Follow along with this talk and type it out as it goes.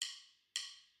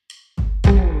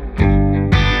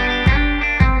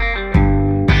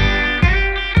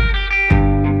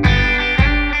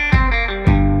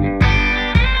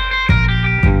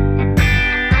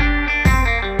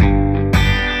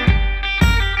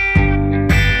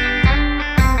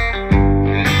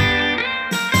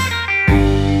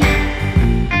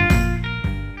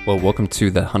Well, welcome to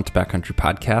the Hunt Backcountry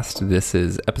podcast. This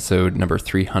is episode number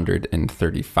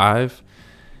 335,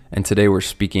 and today we're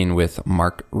speaking with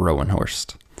Mark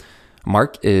Rowenhorst.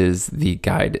 Mark is the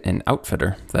guide and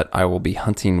outfitter that I will be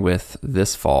hunting with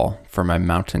this fall for my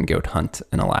mountain goat hunt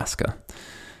in Alaska.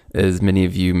 As many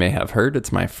of you may have heard,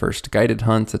 it's my first guided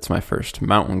hunt, it's my first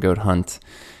mountain goat hunt,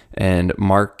 and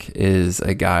Mark is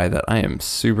a guy that I am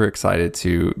super excited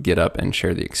to get up and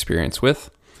share the experience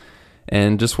with.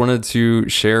 And just wanted to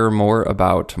share more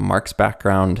about Mark's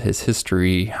background, his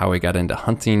history, how he got into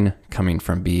hunting, coming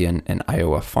from being an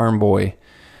Iowa farm boy,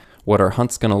 what our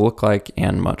hunt's going to look like,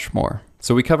 and much more.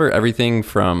 So we cover everything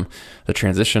from the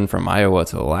transition from Iowa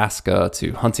to Alaska,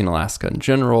 to hunting Alaska in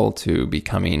general, to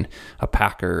becoming a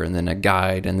packer, and then a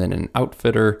guide, and then an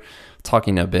outfitter,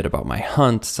 talking a bit about my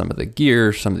hunt, some of the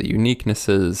gear, some of the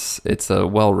uniquenesses. It's a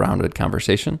well-rounded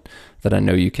conversation that I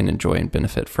know you can enjoy and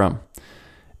benefit from.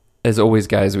 As always,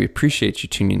 guys, we appreciate you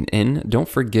tuning in. Don't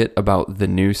forget about the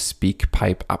new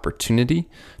SpeakPipe opportunity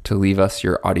to leave us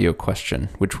your audio question,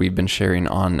 which we've been sharing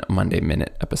on Monday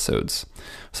Minute episodes.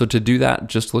 So to do that,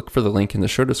 just look for the link in the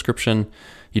show description.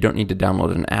 You don't need to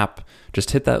download an app.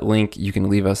 Just hit that link. You can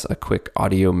leave us a quick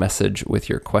audio message with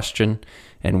your question,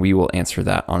 and we will answer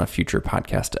that on a future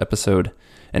podcast episode.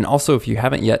 And also, if you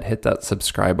haven't yet, hit that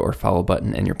subscribe or follow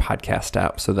button in your podcast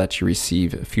app so that you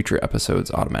receive future episodes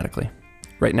automatically.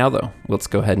 Right now, though, let's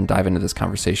go ahead and dive into this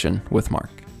conversation with Mark.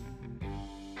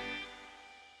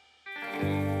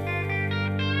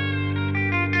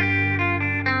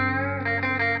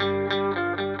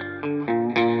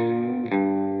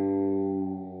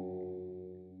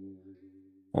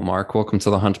 Well, Mark, welcome to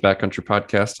the Hunt Backcountry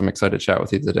podcast. I'm excited to chat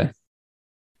with you today.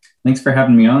 Thanks for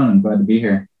having me on. I'm glad to be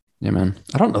here. Yeah, man.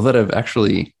 I don't know that I've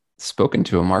actually spoken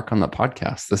to a Mark on the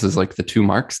podcast. This is like the two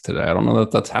Marks today. I don't know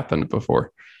that that's happened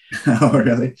before. Oh,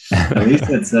 really? At least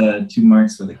it's 2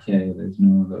 marks with a K. There's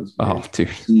no of those. Oh,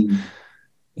 dude.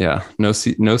 Yeah, no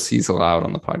C's allowed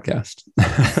on the podcast.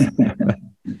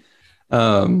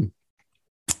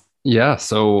 Yeah,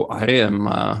 so I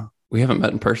am, we haven't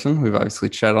met in person. We've obviously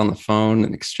chatted on the phone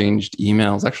and exchanged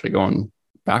emails, actually going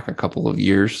back a couple of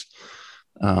years.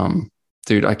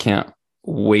 Dude, I can't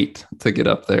wait to get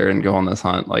up there and go on this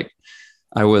hunt. Like,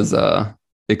 I was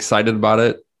excited about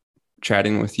it,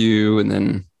 chatting with you, and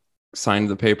then signed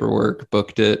the paperwork,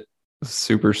 booked it,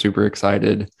 super, super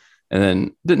excited, and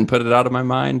then didn't put it out of my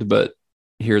mind. But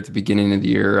here at the beginning of the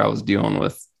year, I was dealing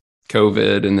with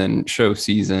COVID and then show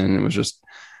season. It was just,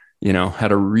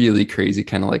 had a really crazy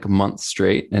kind of like month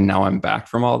straight. And now I'm back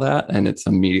from all that. And it's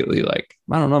immediately like,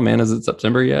 I don't know, man, is it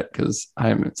September yet? Because I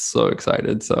am so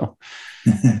excited. So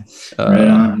right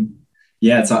on.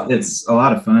 Yeah, it's a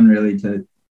lot of fun really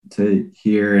to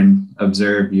hear and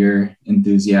observe your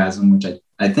enthusiasm, which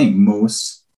I think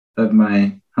most of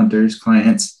my hunters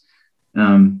clients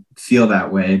feel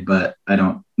that way, but they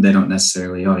don't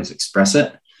necessarily always express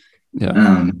it. Yeah.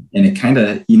 And it kind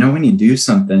of, when you do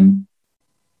something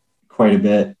quite a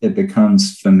bit, it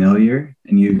becomes familiar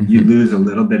and you lose a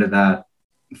little bit of that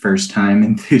first time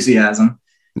enthusiasm.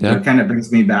 Yeah. So it kind of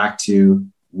brings me back to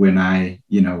when I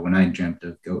dreamt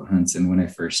of goat hunts and when I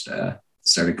first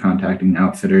started contacting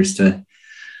outfitters to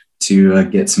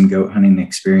get some goat hunting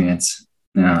experience.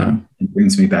 It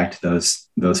brings me back to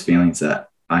those feelings that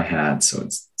I had. So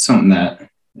it's something that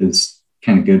is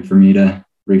kind of good for me to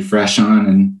refresh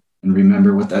on and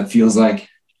remember what that feels like.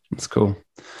 That's cool.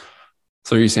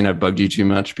 So are you saying I bugged you too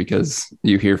much because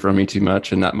you hear from me too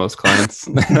much and not most clients?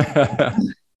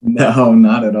 No,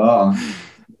 not at all.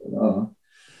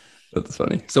 That's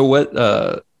funny. So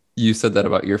what, you said that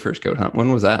about your first goat hunt.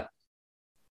 When was that?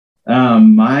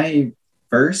 My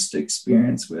first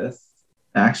experience with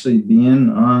actually being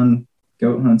on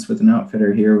goat hunts with an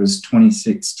outfitter here was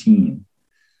 2016.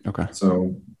 Okay.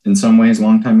 So in some ways, a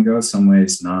long time ago, some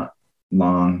ways not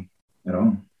long at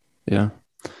all. Yeah.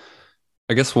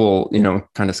 I guess we'll,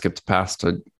 kind of skipped past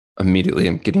to immediately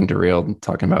and getting derailed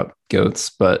talking about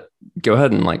goats, but go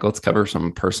ahead and let's cover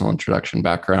some personal introduction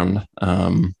background.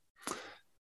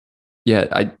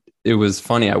 It was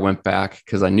funny. I went back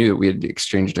because I knew that we had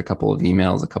exchanged a couple of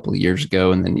emails a couple of years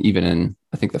ago. And then even in,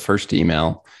 I think the first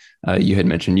email, you had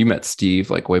mentioned you met Steve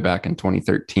way back in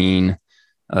 2013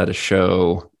 at a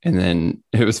show. And then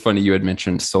it was funny. You had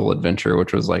mentioned Soul Adventure,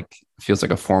 which was feels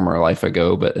like a former life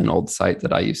ago, but an old site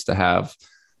that I used to have.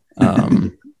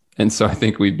 And so I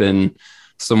think we've been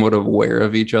somewhat aware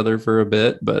of each other for a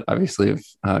bit, but obviously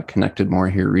have connected more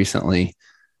here recently.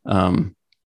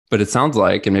 But it sounds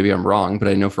like, and maybe I'm wrong, but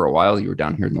I know for a while you were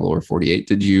down here in the lower 48.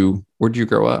 Where'd you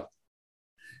grow up?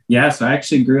 Yeah, so I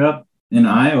actually grew up in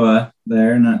Iowa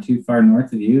there, not too far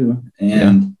north of you.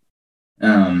 And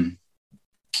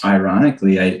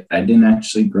ironically, I didn't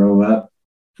actually grow up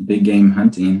big game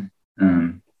hunting.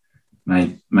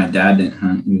 My dad didn't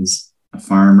hunt. He was a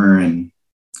farmer and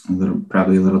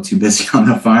probably a little too busy on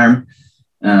the farm.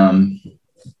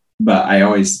 But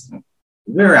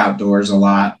we were outdoors a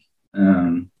lot.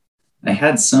 I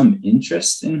had some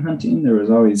interest in hunting. There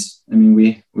was always,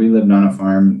 we lived on a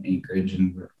farm in Anchorage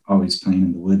and we're always playing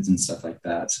in the woods and stuff like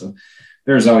that. So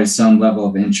there was always some level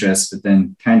of interest, but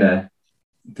then kind of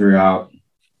throughout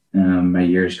my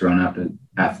years growing up,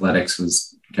 athletics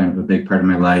was kind of a big part of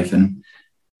my life, and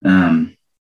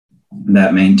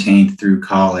that maintained through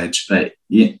college. But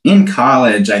in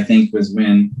college, I think was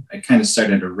when I kind of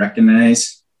started to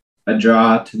recognize a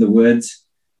draw to the woods.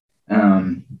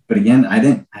 But again, I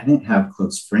didn't have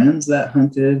close friends that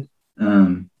hunted.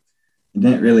 I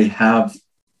didn't really have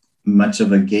much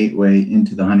of a gateway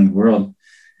into the hunting world.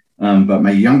 But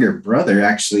my younger brother,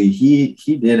 actually, he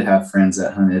did have friends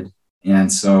that hunted.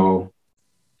 And so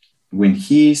when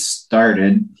he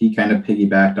started, he kind of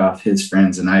piggybacked off his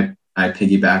friends, and I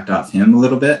piggybacked off him a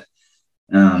little bit,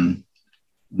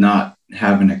 not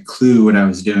having a clue what I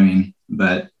was doing,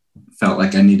 but felt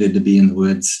like I needed to be in the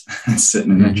woods,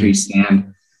 sitting in a tree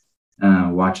stand,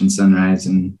 watching sunrise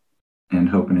and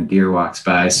hoping a deer walks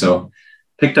by. So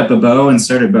picked up a bow and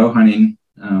started bow hunting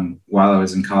while I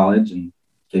was in college, and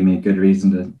gave me a good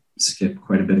reason to skip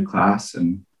quite a bit of class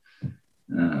and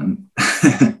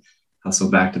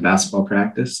hustle back to basketball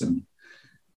practice. And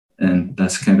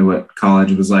that's kind of what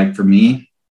college was like for me.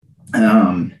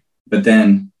 But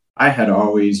then I had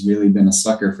always really been a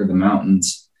sucker for the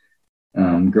mountains.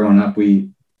 Growing up,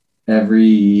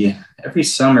 every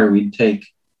summer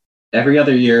every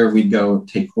other year we'd go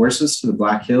take horses to the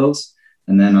Black Hills.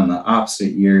 And then on the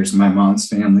opposite years, my mom's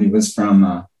family was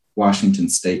from Washington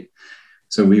State.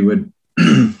 So we would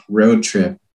road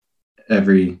trip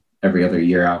every other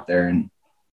year out there, and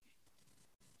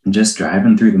just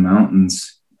driving through the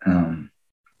mountains.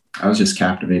 I was just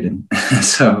captivated.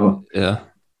 So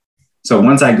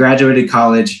once I graduated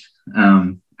college,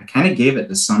 I kind of gave it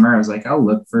the summer. I was like, I'll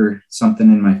look for something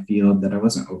in my field that I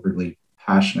wasn't overly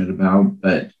passionate about,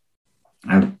 but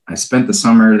I spent the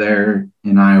summer there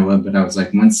in Iowa, but I was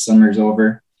like, once summer's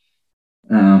over,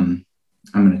 I'm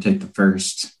going to take the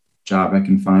first job I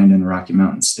can find in Rocky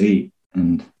Mountain State,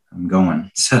 and I'm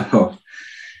going. So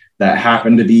that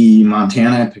happened to be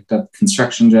Montana. I picked up a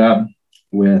construction job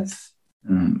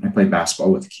I played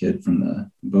basketball with a kid from the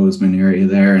Bozeman area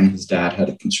there, and his dad had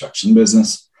a construction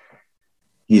business.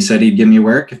 He said he'd give me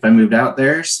work if I moved out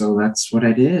there. So that's what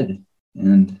I did.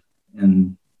 And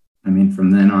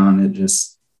from then on,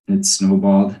 it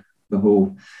snowballed. The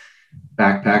whole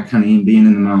backpack hunting, being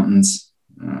in the mountains,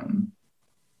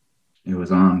 it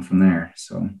was on from there.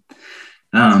 So,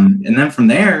 and then from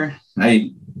there,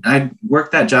 I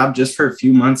worked that job just for a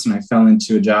few months, and I fell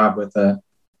into a job with a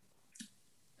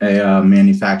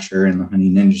manufacturer in the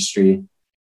hunting industry,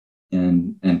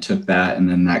 and took that. And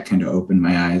then that kind of opened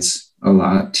my eyes a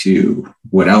lot to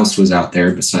what else was out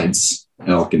there besides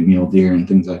elk and mule deer and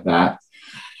things like that.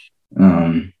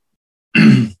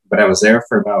 But I was there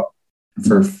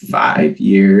for 5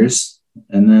 years,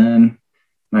 and then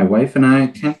my wife and I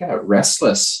kind of got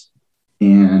restless,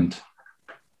 and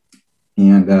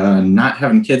not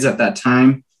having kids at that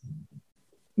time,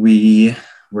 we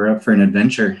were up for an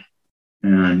adventure.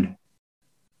 And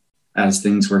as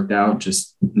things worked out,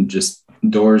 just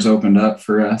doors opened up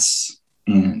for us,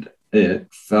 and it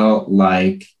felt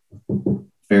like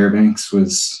Fairbanks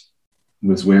was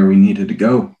where we needed to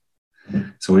go.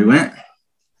 So we went.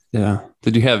 Yeah.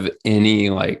 Did you have any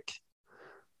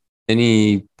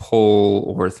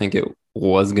pull or think it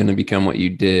was going to become what you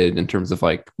did in terms of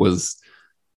was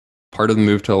part of the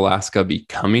move to Alaska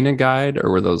becoming a guide,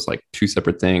 or were those two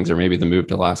separate things? Or maybe the move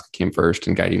to Alaska came first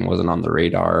and guiding wasn't on the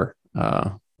radar.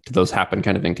 Did those happen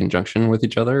kind of in conjunction with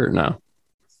each other, or no?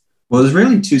 Well, it was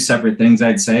really two separate things,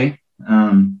 I'd say.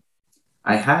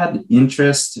 I had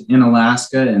interest in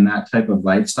Alaska and that type of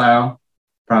lifestyle,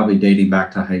 probably dating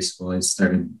back to high school. I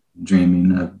started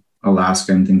dreaming of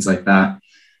Alaska and things like that,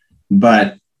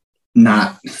 but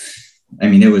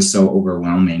it was so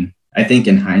overwhelming. I think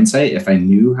in hindsight, if I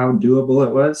knew how doable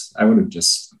it was, I would have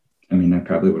I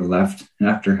probably would have left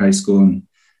after high school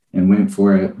and went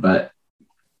for it, but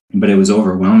it was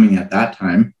overwhelming at that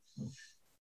time.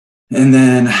 And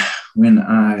then when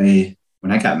I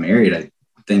got married, I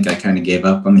think I kind of gave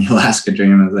up on the Alaska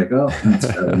dream. I was like, oh,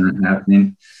 that's probably not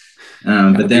happening.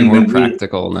 But then more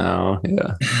practical now.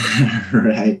 Yeah.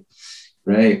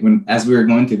 Right. As we were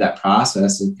going through that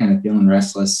process of kind of feeling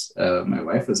restless, my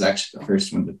wife was actually the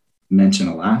first one to mention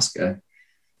Alaska.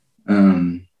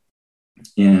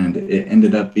 And it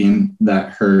ended up being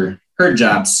that her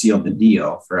job sealed the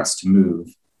deal for us to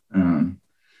move.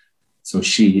 So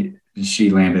she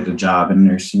landed a job in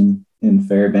nursing in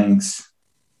Fairbanks,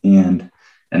 and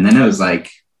then it was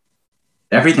like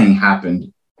everything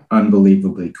happened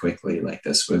unbelievably quickly. Like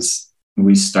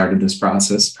we started this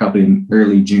process probably in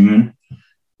early June,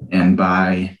 and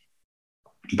by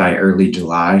early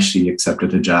July she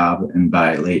accepted a job, and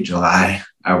by late July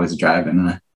I was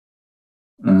driving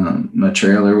a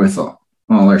trailer with all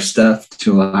our stuff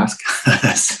to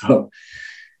Alaska. So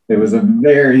it was a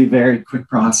very, very quick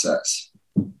process.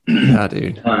 Yeah,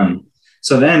 dude.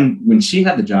 So then when she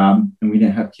had the job and we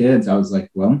didn't have kids, I was like,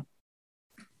 well,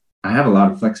 I have a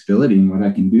lot of flexibility in what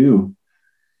I can do.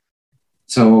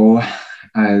 So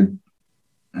I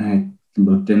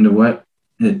looked into what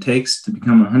it takes to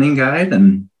become a hunting guide,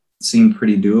 and it seemed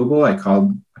pretty doable. I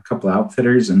called a couple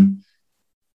outfitters, and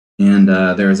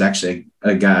there was actually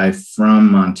a guy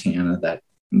from Montana that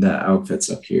outfits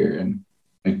up here, and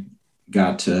I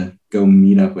got to go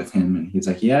meet up with him, and he's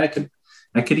like, yeah,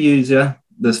 I could use you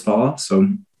this fall. So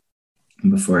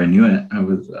before I knew it, I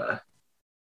was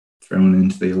thrown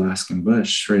into the Alaskan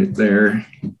bush right there,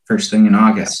 first thing in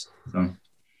August.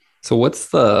 So what's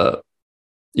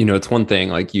it's one thing,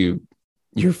 like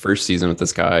your first season with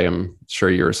this guy, I'm sure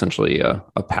you're essentially a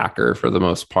packer for the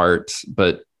most part,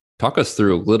 but talk us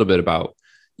through a little bit about,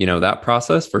 that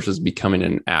process versus becoming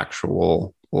an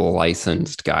actual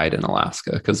licensed guide in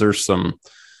Alaska. Cause there's some,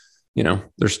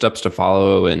 there's steps to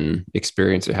follow and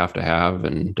experience you have to have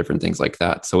and different things like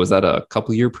that. So was that a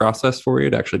couple year process for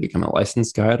you to actually become a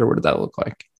licensed guide, or what did that look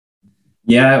like?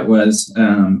 Yeah, it was.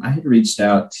 I had reached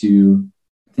out to,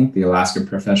 I think, the Alaska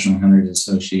Professional Hunters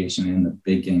Association and the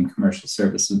Big Game Commercial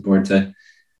Services Board to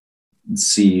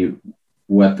see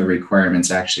what the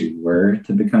requirements actually were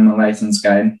to become a licensed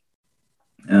guide.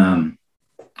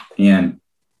 And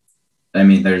I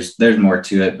mean, there's more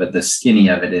to it, but the skinny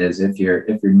of it is if you're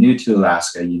new to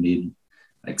Alaska, you need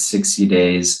like 60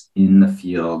 days in the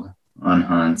field on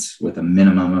hunts, with a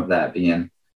minimum of that being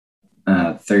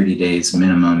 30 days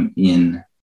minimum in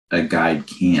a guide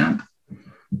camp.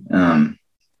 And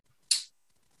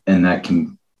that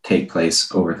can take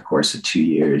place over the course of 2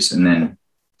 years. And then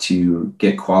to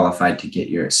get qualified to get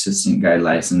your assistant guide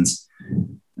license,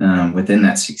 within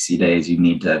that 60 days, you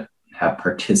need to have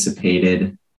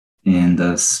participated in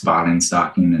the spotting,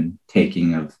 stalking, and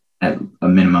taking of at a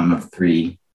minimum of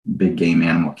 3 big game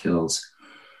animal kills.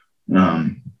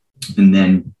 And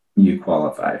then you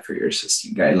qualify for your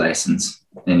assistant guide license,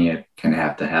 and you kind of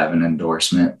have to have an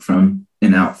endorsement from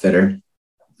an outfitter.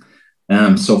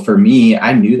 So for me,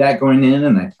 I knew that going in,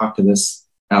 and I talked to this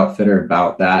outfitter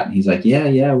about that. And he's like,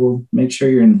 yeah, we'll make sure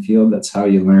you're in the field. That's how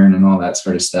you learn and all that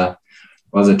sort of stuff.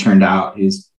 Well, as it turned out,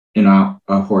 he's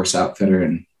a horse outfitter,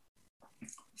 and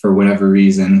for whatever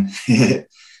reason, it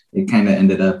kind of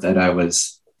ended up that I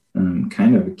was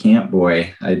kind of a camp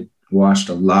boy. I washed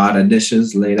a lot of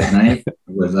dishes late at night. I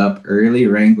was up early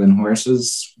wrangling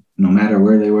horses, no matter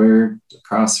where they were,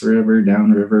 across the river, down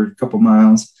the river, a couple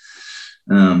miles.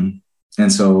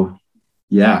 And so,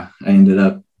 yeah, I ended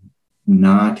up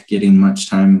not getting much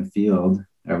time in the field.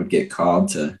 I would get called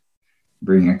to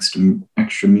bring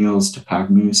extra meals to pack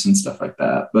moose and stuff like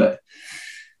that, but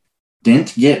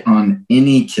didn't get on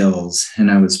any kills,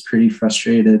 and I was pretty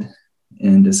frustrated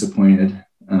and disappointed.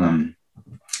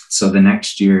 So the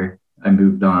next year I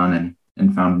moved on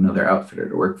and found another outfitter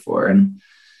to work for, and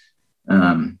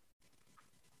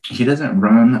he doesn't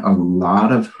run a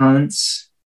lot of hunts,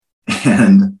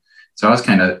 and so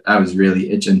I was really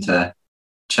itching to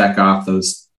check off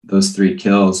those 3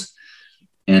 kills.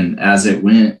 And as it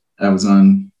went, I was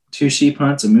on 2 sheep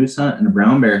hunts, a moose hunt, and a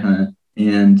brown bear hunt.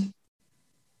 And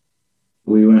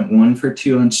we went 1 for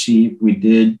 2 on sheep. We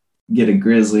did get a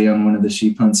grizzly on one of the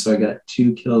sheep hunts, so I got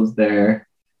 2 kills there.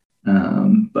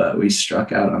 But we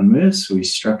struck out on moose. We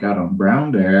struck out on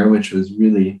brown bear, which was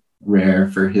really rare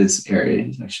for his area.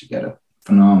 He's actually got a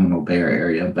phenomenal bear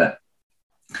area, but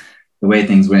the way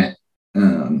things went,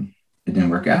 it didn't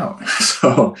work out.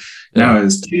 So now it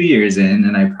was 2 years in,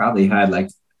 and I probably had like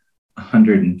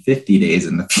 150 days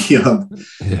in the field,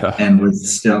 and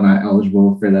was still not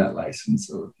eligible for that license.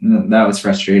 So that was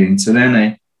frustrating. So then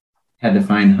I had to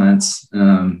find hunts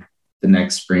the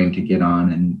next spring to get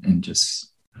on and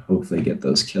just hopefully get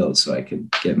those kills so I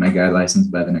could get my guide license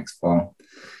by the next fall.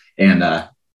 And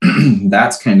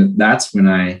that's when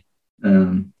I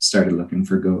started looking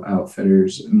for goat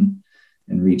outfitters and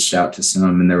reached out to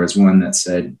some. And there was one that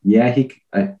said, yeah,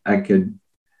 I could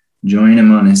join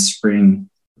him on his spring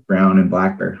brown and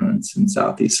black bear hunts in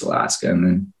Southeast Alaska. And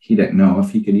then he didn't know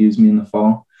if he could use me in the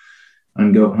fall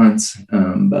on goat hunts.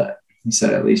 But he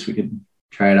said at least we could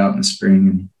try it out in the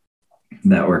spring,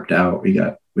 and that worked out.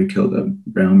 We killed a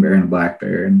brown bear and a black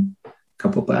bear and a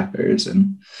couple black bears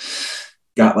and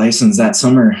got licensed that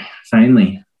summer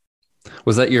finally.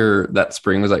 Was that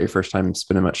spring, was that your first time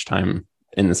spending much time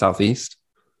in the Southeast?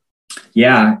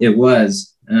 Yeah, it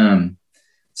was.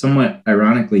 Somewhat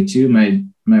ironically too, my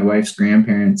wife's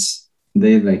grandparents,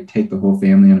 they like take the whole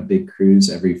family on a big cruise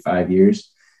every 5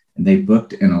 years, and they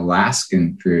booked an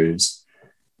Alaskan cruise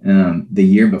the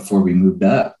year before we moved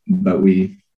up. But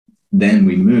we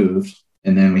moved,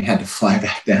 and then we had to fly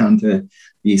back down to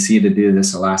BC to do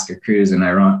this Alaska cruise.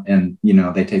 And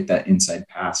they take that inside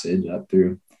passage up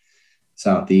through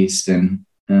Southeast and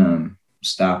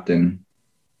stopped in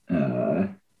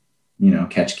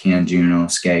Ketchikan, Juneau,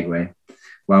 Skagway.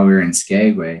 While we were in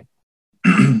Skagway,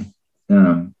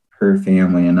 her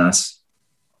family and us,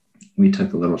 we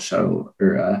took a little shuttle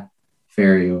or a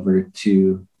ferry over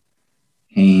to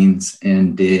Haines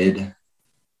and did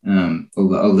a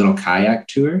little kayak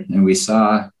tour, and we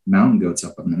saw mountain goats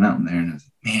up on the mountain there. And I was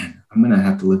like, man, I'm going to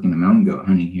have to look into mountain goat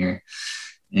hunting here.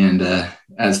 And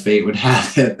as fate would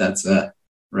have it, that's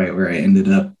right where I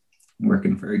ended up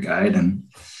working for a guide and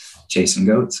chasing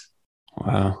goats.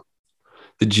 Wow.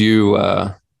 Did you,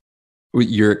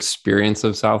 your experience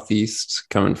of Southeast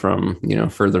coming from,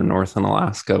 further north in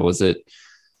Alaska, was it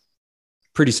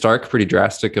pretty stark, pretty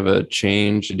drastic of a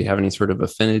change? Did you have any sort of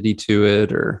affinity to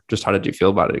it, or just how did you feel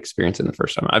about it experiencing the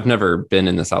first time? I've never been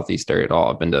in the Southeast area at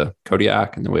all. I've been to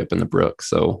Kodiak and then way up in the Brook.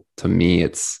 So to me,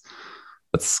 that's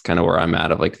kind of where I'm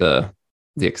at, of like the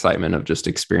excitement of just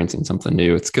experiencing something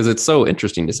new. It's because it's so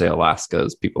interesting to say Alaska,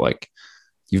 as people like,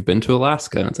 you've been to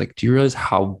Alaska. And it's like, do you realize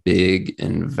how big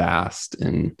and vast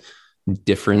and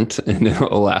different an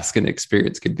Alaskan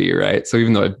experience could be, right? So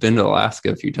even though I've been to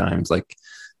Alaska a few times, like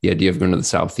the idea of going to the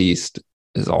Southeast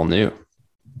is all new.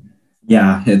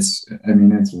 Yeah, it's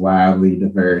wildly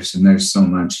diverse, and there's so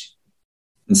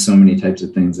many types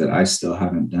of things that I still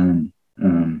haven't done.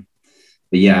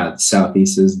 But yeah,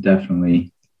 Southeast is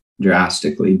definitely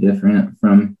drastically different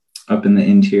from up in the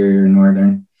interior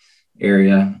northern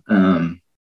area.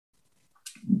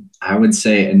 I would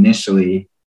say initially,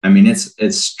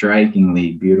 it's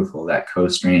strikingly beautiful. That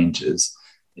Coast Range is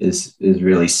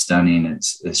really stunning.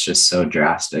 It's just so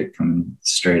drastic coming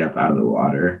straight up out of the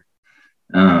water.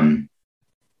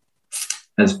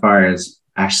 As far as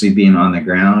actually being on the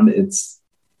ground,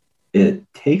 it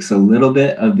takes a little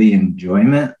bit of the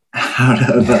enjoyment out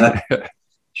of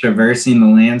traversing the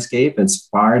landscape. It's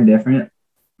far different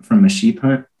from a sheep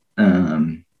hunt.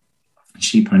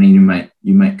 Sheep hunting,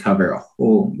 you might cover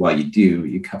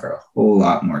you cover a whole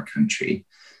lot more country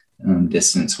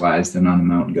distance wise than on a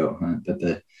mountain goat hunt. But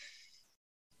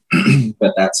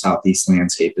but that Southeast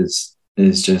landscape is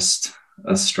just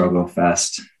a struggle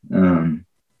fest.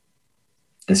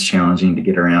 It's challenging to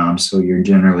get around. So you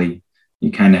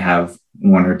kind of have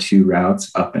one or two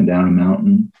routes up and down a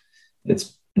mountain.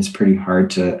 It's pretty hard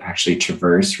to actually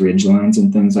traverse ridge lines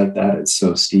and things like that. It's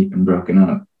so steep and broken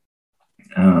up.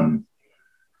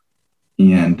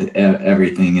 And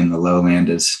everything in the lowland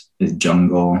is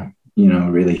jungle,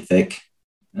 really thick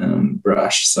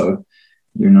brush. So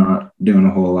you're not doing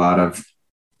a whole lot of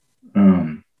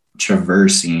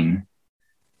traversing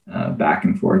back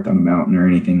and forth on a mountain or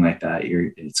anything like that.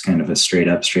 It's kind of a straight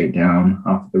up, straight down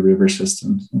off the river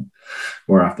systems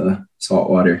or off the salt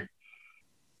water.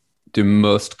 Do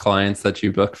most clients that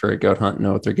you book for a goat hunt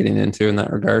know what they're getting into in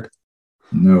that regard?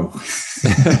 No.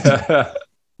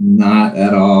 Not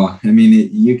at all.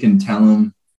 You can tell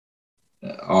them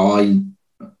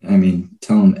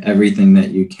tell them everything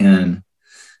that you can.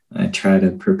 I try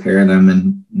to prepare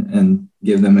them and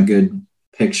give them a good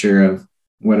picture of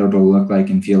what it'll look like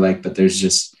and feel like, but there's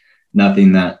just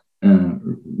nothing that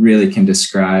really can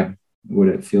describe what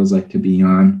it feels like to be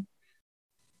on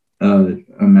a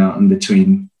mountain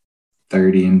between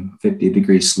 30 and 50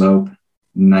 degree slope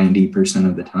 90%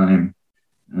 of the time.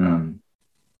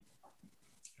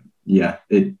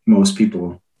 Most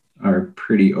people are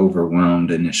pretty overwhelmed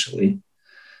initially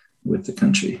with the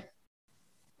country.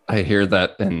 I hear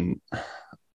that, and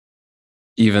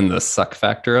even the suck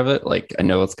factor of it, like I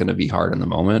know it's going to be hard in the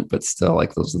moment, but still,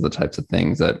 like those are the types of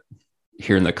things that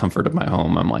here in the comfort of my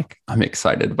home, I'm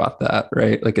excited about that,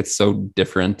 right? Like it's so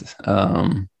different.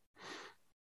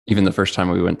 Even the first time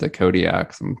we went to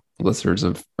Kodiak, some listeners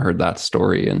have heard that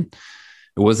story, and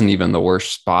it wasn't even the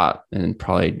worst spot, and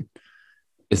probably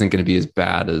isn't going to be as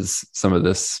bad as some of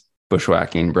this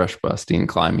bushwhacking, brush busting,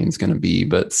 climbing is going to be.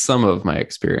 But some of my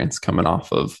experience coming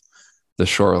off of the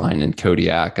shoreline in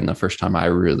Kodiak, and the first time I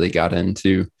really got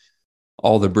into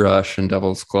all the brush and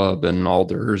Devil's Club and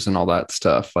alders and all that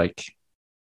stuff, like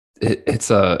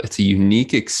it's a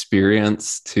unique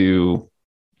experience to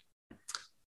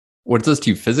what it does to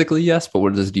you physically, yes, but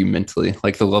what it does to you mentally,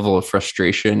 like the level of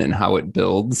frustration and how it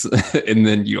builds. And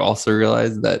then you also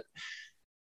realize that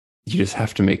you just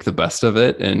have to make the best of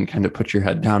it and kind of put your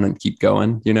head down and keep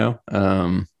going,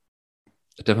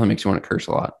 it definitely makes you want to curse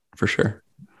a lot for sure.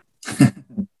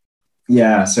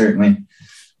 Yeah, certainly.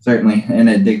 Certainly. And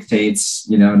it dictates,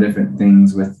 different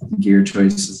things with gear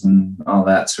choices and all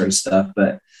that sort of stuff.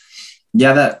 But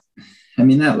yeah, that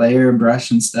layer of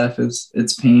brush and stuff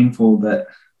it's painful, but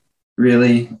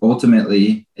really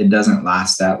ultimately it doesn't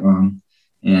last that long.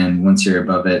 And once you're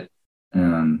above it,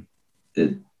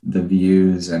 the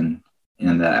views and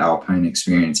the alpine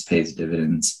experience pays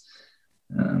dividends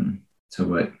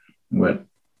to what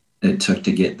it took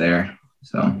to get there.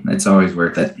 So it's always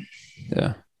worth it.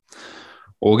 Yeah.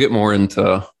 Well, we'll get more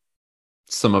into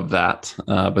some of that,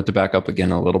 but to back up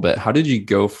again a little bit, how did you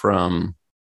go from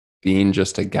being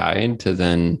just a guide to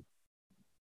then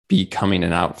becoming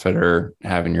an outfitter,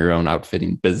 having your own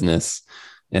outfitting business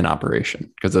in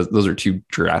operation? Because those are two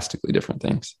drastically different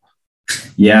things.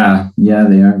 Yeah,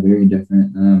 they are very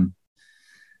different.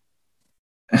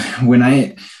 When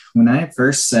I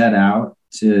first set out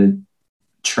to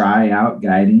try out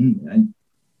guiding,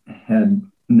 I had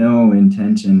no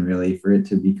intention really for it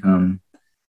to become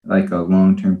like a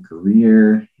long-term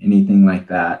career, anything like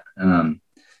that.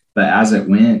 But as it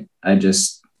went, I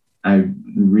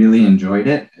really enjoyed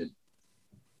it. It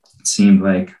seemed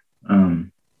like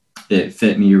it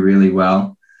fit me really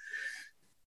well.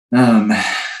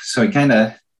 So I kind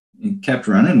of kept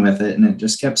running with it, and it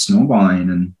just kept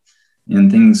snowballing,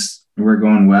 and things were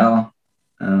going well.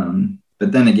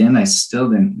 But then again, I still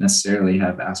didn't necessarily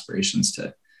have aspirations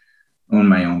to own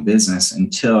my own business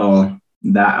until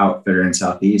that outfitter in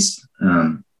Southeast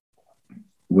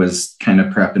was kind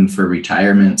of prepping for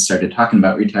retirement, started talking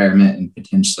about retirement and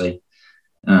potentially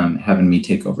having me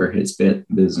take over his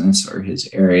business or his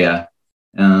area.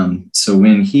 So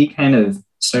when he kind of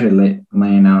started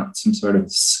laying out some sort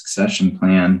of succession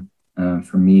plan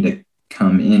for me to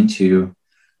come into,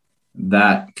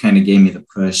 that kind of gave me the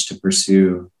push to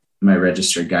pursue my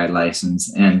registered guide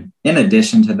license. And in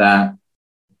addition to that,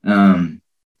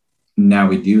 now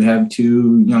we do have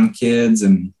 2 young kids,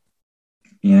 and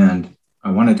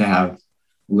I wanted to have a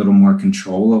little more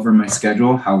control over my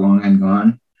schedule, how long I'm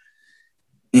gone.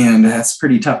 And that's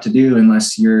pretty tough to do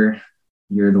unless you're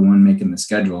the one making the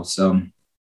schedule. So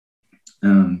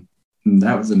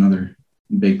that was another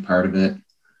big part of it.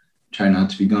 Try not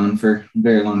to be gone for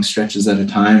very long stretches at a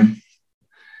time.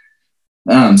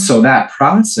 So that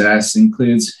process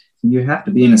includes, you have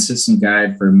to be an assistant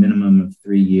guide for a minimum of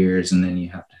 3 years, and then you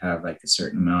have to have like a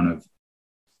certain amount of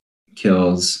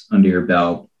kills under your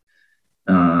belt.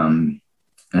 And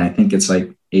I think it's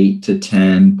like 8 to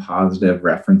 10 positive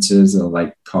references. They'll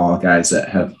like call guys that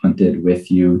have hunted with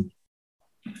you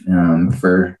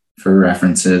for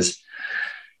references.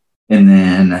 And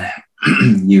then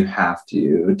you have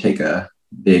to take a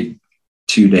big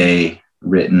 2-day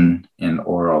written and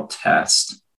oral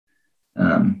test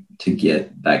to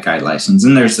get that guide license.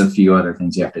 And there's a few other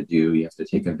things you have to do. You have to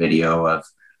take a video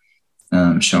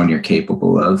of showing you're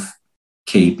capable of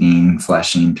caping,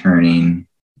 fleshing, turning,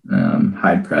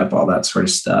 hide prep, all that sort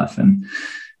of stuff. And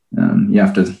you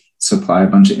have to supply a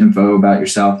bunch of info about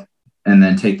yourself and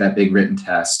then take that big written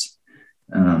test.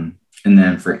 And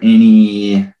then for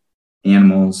any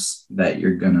animals that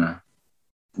you're going to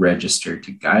register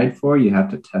to guide for, you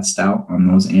have to test out on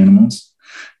those animals.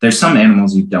 There's some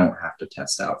animals you don't have to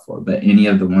test out for, but any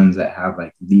of the ones that have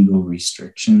like legal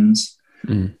restrictions,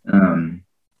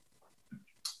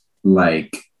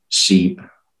 like sheep,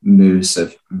 moose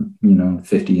of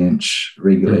 50-inch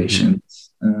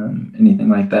regulations, anything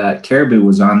like that. Caribou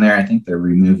was on there. I think they're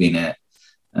removing it.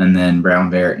 And then brown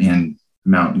bear and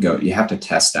mountain goat, you have to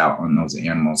test out on those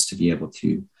animals to be able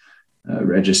to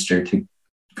register to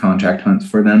contract hunts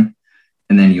for them.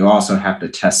 And then you also have to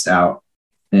test out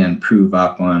and prove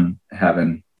up on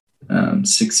having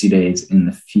 60 days in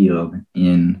the field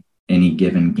in any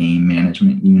given game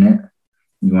management unit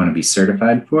you want to be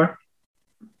certified for.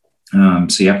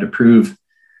 So you have to prove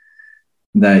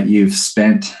that you've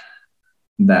spent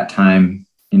that time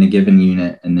in a given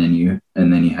unit, and then you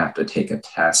have to take a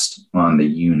test on the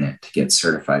unit to get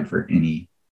certified for any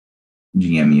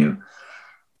GMU.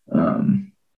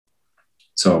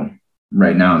 So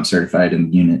right now I'm certified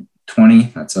in Unit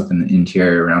 20. That's up in the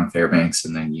interior around Fairbanks,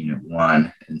 and then Unit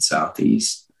 1 in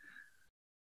Southeast.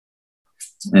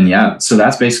 And yeah, so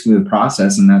that's basically the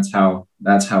process, and that's how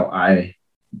I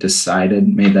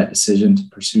made that decision to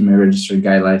pursue my registered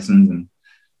guide license.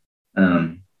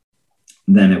 And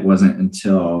then it wasn't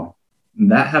until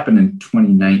that happened in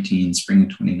 2019, spring of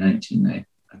 2019, I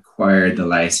acquired the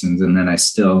license, and then I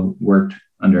still worked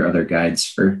under other guides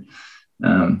for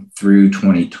through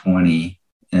 2020,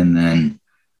 and then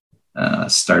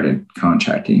started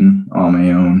contracting on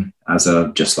my own as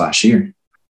of just last year.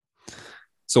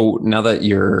 So now that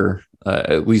you're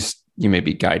at least you may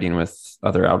be guiding with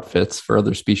other outfits for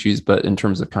other species, but in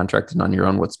terms of contracting on your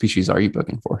own, what species are you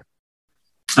booking for?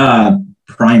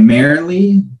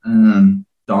 Primarily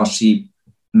Dall sheep,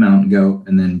 mountain goat,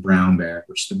 and then brown bear,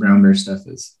 which the brown bear stuff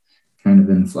is kind of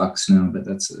in flux now, but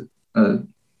that's a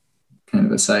kind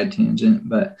of a side tangent.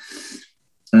 But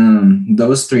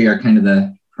those three are kind of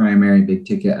the primary big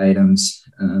ticket items.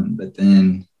 But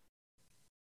then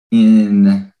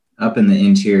up in the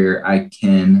interior, I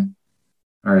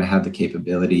have the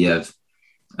capability of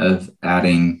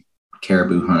adding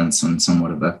caribou hunts on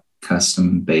somewhat of a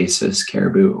custom basis,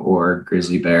 caribou or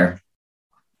grizzly bear.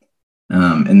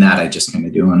 And that I just kind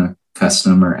of do on a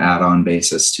custom or add-on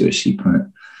basis to a sheep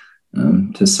hunt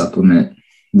to supplement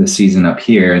the season up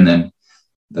here. And then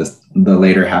the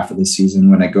later half of the season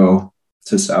when I go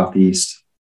to Southeast,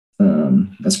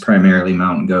 that's primarily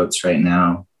mountain goats right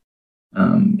now.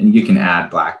 And you can add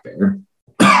black bear,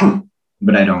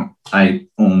 but I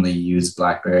only use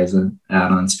black bear as an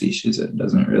add-on species. It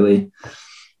doesn't really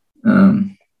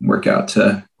work out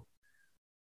to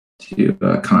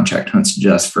contract hunts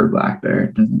just for black bear.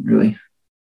 It doesn't really,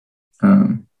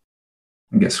 I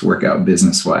guess, work out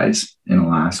business-wise in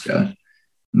Alaska.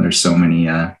 And there's so many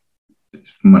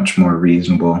much more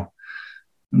reasonable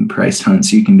priced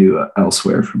hunts you can do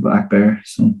elsewhere for black bear.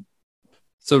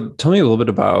 So tell me a little bit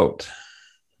about,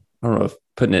 I don't know if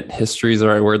putting it history is the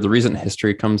right word. The reason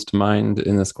history comes to mind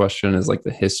in this question is like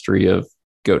the history of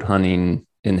goat hunting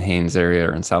in the Haines area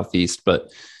or in Southeast, but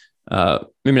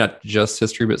maybe not just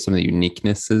history, but some of the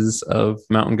uniquenesses of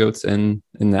mountain goats in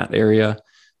that area.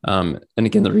 And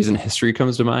again, the reason history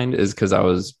comes to mind is because I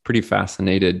was pretty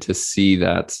fascinated to see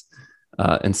that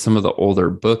in some of the older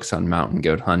books on mountain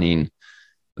goat hunting,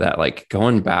 that like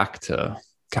going back to,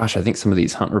 gosh, I think some of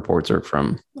these hunt reports are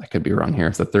from, I could be wrong here,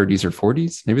 the 30s or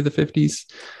 40s, maybe the 50s.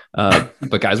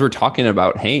 But guys were talking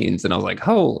about Haines, and I was like,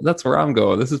 oh, that's where I'm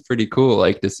going. This is pretty cool.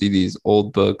 Like to see these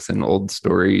old books and old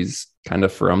stories kind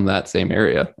of from that same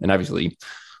area. And obviously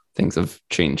things have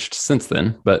changed since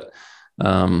then. But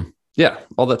yeah,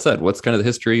 all that said, what's kind of the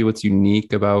history? What's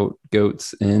unique about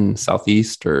goats in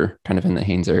Southeast or kind of in the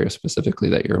Haines area specifically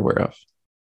that you're aware of?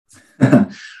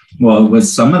 Well, with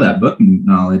some of that book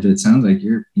knowledge, it sounds like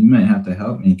you might have to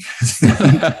help me.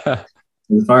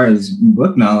 As far as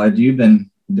book knowledge, you've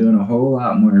been doing a whole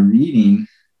lot more reading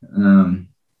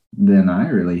than I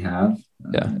really have.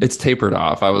 Yeah, it's tapered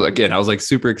off. I was like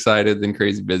super excited, then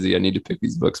crazy busy. I need to pick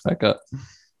these books back up.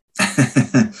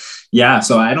 Yeah,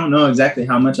 so I don't know exactly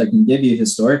how much I can give you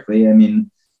historically. I mean,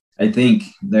 I think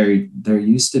there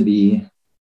used to be,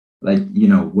 like,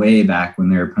 way back when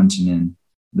they were punching in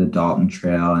the Dalton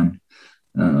Trail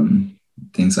and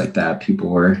things like that, people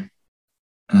were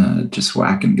just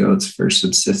whacking goats for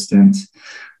subsistence.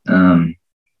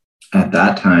 At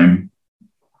that time,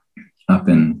 up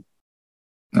in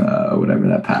whatever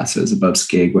that pass is above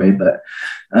Skagway, but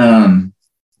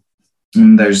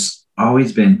there's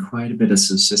always been quite a bit of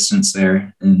subsistence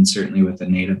there, and certainly with the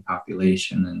native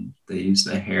population, and they use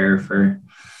the hair for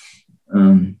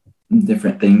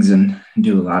different things and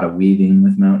do a lot of weaving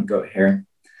with mountain goat hair.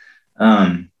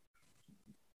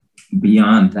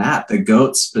 Beyond that, the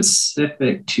goats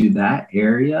specific to that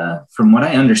area, from what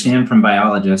I understand from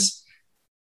biologists,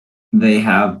 they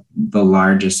have the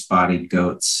largest bodied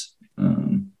goats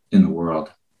in the world.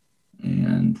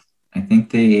 And I think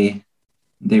they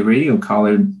radio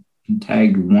collared and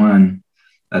tagged one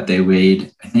that they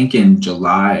weighed, I think in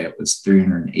July, it was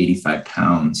 385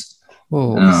 pounds.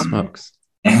 Whoa, smokes.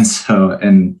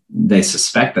 And they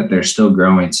suspect that they're still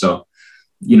growing. So,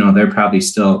 they're probably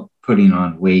still putting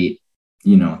on weight,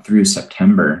 through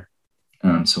September.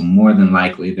 So more than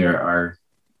likely there are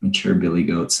mature billy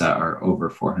goats that are over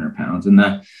 400 pounds. And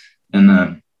the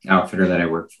outfitter that I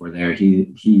work for there,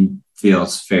 he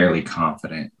feels fairly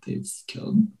confident they've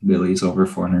killed billies over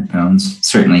 400 pounds.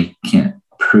 Certainly can't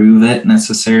prove it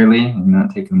necessarily. I'm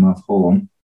not taking them off whole.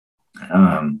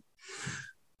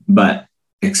 But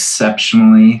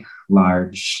exceptionally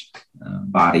large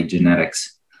body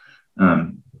genetics.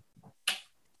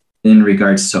 In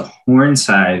regards to horn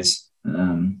size,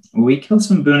 we kill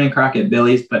some Boone and Crockett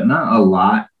billies, but not a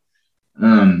lot.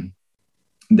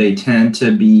 They tend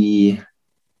to be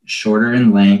shorter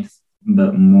in length,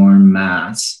 but more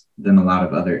mass than a lot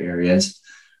of other areas.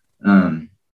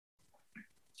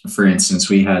 For instance,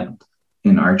 we had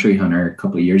an archery hunter a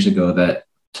couple of years ago that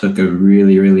took a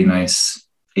really, really nice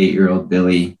 8-year-old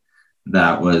billy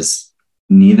that was,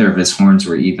 neither of his horns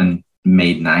were even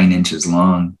made 9 inches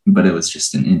long, but it was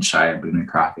just an inch shy of Boone and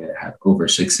Crockett. It had over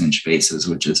 6-inch bases,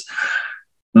 which is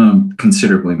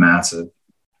considerably massive.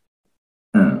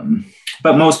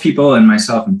 But most people, and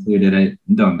myself included, I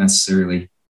don't necessarily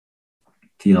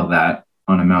feel that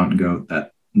on a mountain goat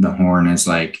that the horn is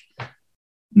like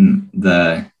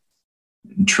the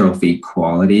trophy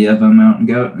quality of a mountain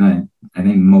goat. And I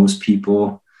think most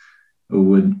people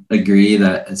would agree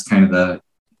that it's kind of the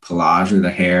pelage or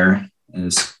the hair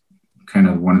is kind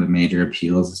of one of the major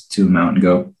appeals to a mountain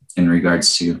goat in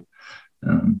regards to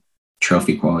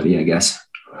trophy quality, I guess.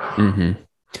 Mm-hmm.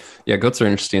 Yeah, goats are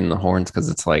interesting in the horns because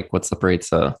it's like what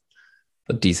separates a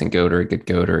decent goat or a good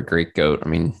goat or a great goat. I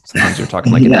mean, sometimes you're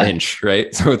talking like an inch,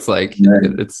 right? So it's like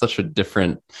it's such a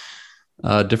different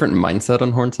mindset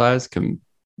on horn size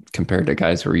compared to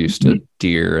guys who are used to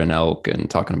deer and elk and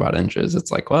talking about inches.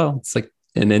 It's like, well, it's like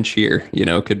an inch here,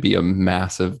 it could be a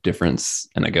massive difference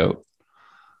in a goat.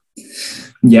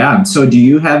 Yeah. So do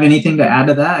you have anything to add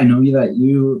to that? I know that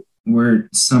you were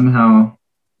somehow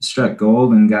struck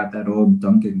gold and got that old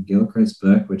Duncan Gilchrist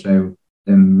book, which I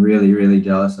am really, really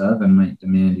jealous of and might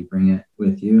demand you bring it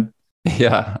with you.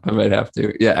 Yeah, I might have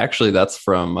to. Yeah, actually, that's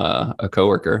from a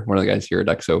coworker. One of the guys here at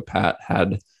XO, Pat,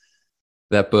 had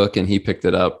that book and he picked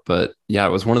it up. But yeah,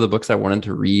 it was one of the books I wanted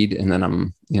to read. And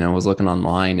then was looking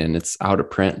online and it's out of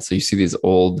print. So you see these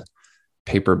old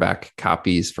paperback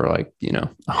copies for like,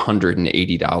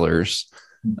 $180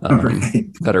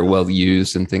 Right. that are well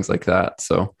used and things like that.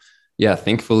 So yeah,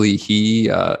 thankfully he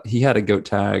had a goat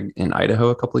tag in Idaho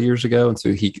a couple of years ago. And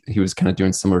so he was kind of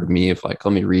doing similar to me of like,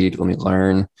 let me read, let me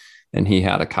learn. And he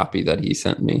had a copy that he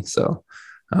sent me. So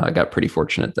I got pretty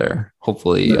fortunate there.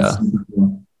 Hopefully,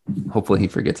 Cool. Hopefully he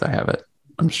forgets I have it.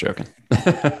 I'm just joking.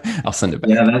 I'll send it back.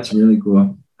 Yeah, that's really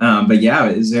cool. But yeah,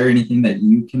 is there anything that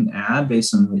you can add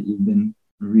based on what you've been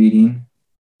reading?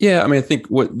 Yeah, I mean, I think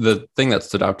what the thing that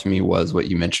stood out to me was what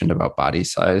you mentioned about body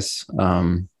size,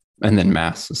 and then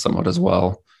mass somewhat as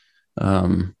well.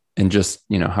 And just,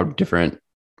 how different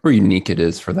or unique it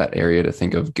is for that area to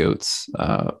think of goats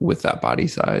with that body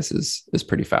size is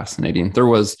pretty fascinating. There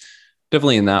was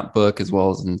definitely in that book, as well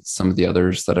as in some of the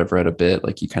others that I've read a bit,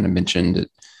 like you kind of mentioned,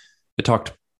 it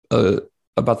talked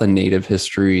about the native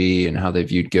history and how they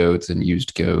viewed goats and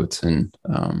used goats and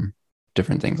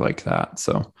different things like that.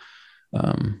 So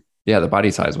yeah, the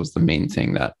body size was the main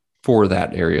thing that for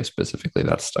that area specifically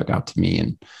that stuck out to me.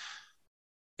 And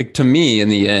like, to me, in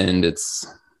the end,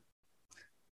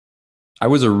 I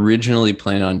was originally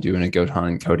planning on doing a goat hunt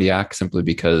in Kodiak simply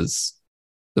because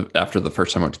after the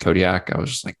first time I went to Kodiak, I was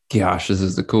just like, gosh, this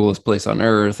is the coolest place on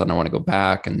earth. And I want to go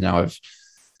back. And now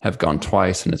have gone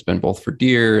twice and it's been both for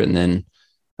deer. And then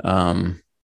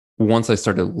once I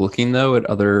started looking though at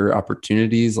other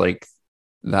opportunities, like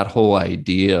that whole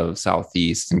idea of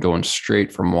Southeast and going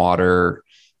straight from water,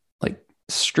 like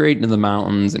straight into the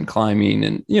mountains and climbing,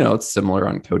 and it's similar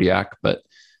on Kodiak, but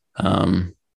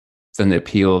then the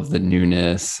appeal of the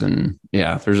newness, and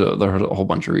yeah, there's a whole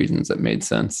bunch of reasons that made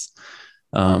sense.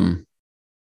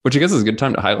 Which I guess is a good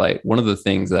time to highlight. One of the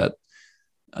things that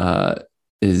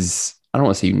is, I don't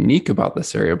want to say unique about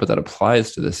this area, but that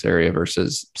applies to this area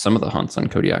versus some of the hunts on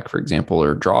Kodiak, for example,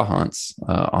 or draw hunts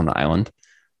on the island.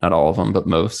 Not all of them, but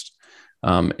most.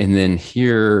 And then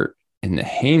here in the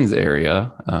Haines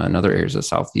area and other areas of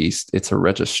Southeast, it's a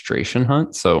registration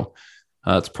hunt. So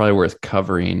it's probably worth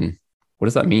covering. What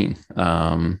does that mean?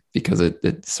 Because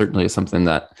it certainly is something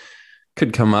that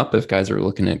could come up if guys are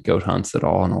looking at goat hunts at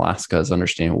all in Alaska, is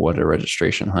understand what a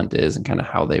registration hunt is and kind of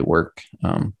how they work.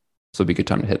 So it'd be a good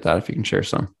time to hit that if you can share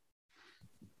some.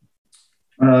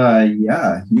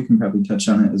 Yeah, you can probably touch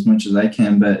on it as much as I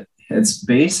can, but it's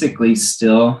basically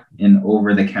still an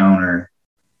over-the-counter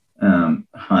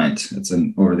hunt. It's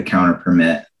an over-the-counter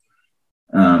permit,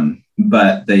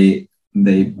 but they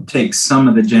take some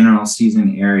of the general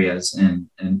season areas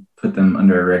and put them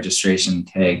under a registration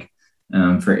tag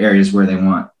for areas where they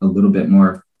want a little bit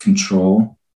more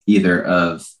control, either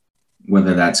of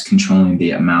whether that's controlling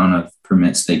the amount of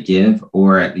permits they give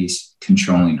or at least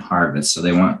controlling harvest. So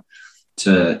they want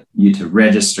you to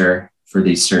register for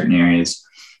these certain areas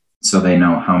so they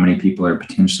know how many people are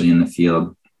potentially in the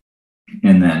field.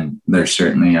 And then there's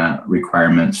certainly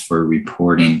requirements for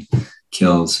reporting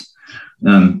kills.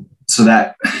 So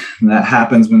that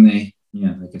happens when they,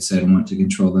 like I said, want to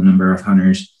control the number of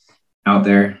hunters out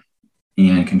there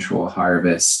and control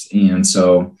harvest. And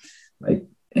so like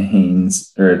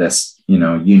Haines, or this,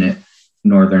 unit,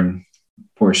 northern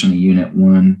portion of Unit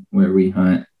 1 where we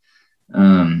hunt,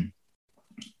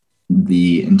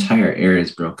 the entire area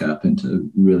is broke up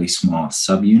into really small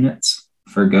subunits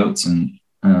for goats, and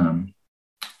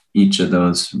each of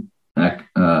those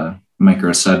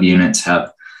micro subunits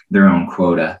have their own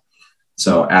quota.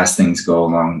 So as things go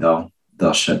along,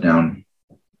 they'll shut down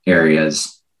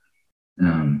areas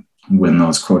when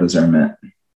those quotas are met.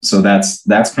 So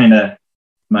that's kind of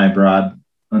my broad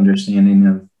understanding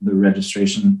of the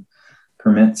registration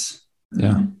permits.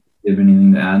 Yeah. Do you have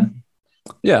anything to add?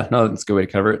 Yeah, no, that's a good way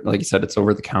to cover it. Like you said, it's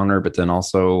over the counter, but then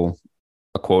also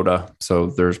a quota. So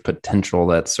there's potential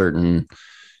that certain,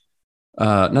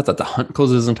 not that the hunt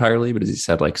closes entirely, but as you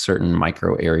said, like certain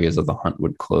micro areas of the hunt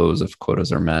would close if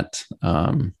quotas are met.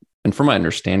 And from my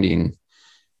understanding,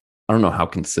 I don't know how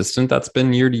consistent that's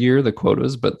been year to year, the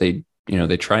quotas, but they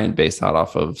try and base that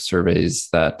off of surveys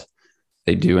that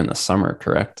they do in the summer,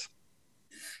 correct?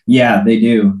 Yeah, they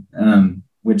do.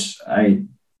 Which I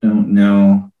don't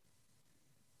know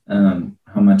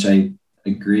how much I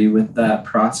agree with that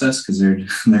process, because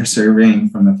they're surveying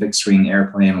from a fixed wing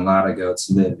airplane. A lot of goats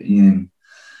live in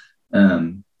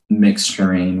mixed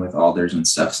terrain with alders and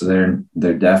stuff, so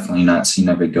they're definitely not seeing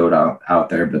every goat out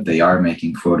there, but they are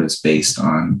making quotas based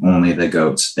on only the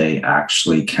goats they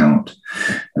actually count.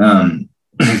 And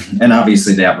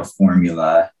obviously they have a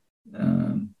formula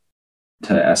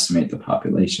to estimate the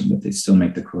population, but they still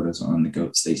make the quotas on the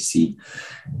goats they see.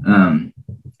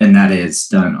 And that is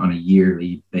done on a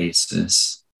yearly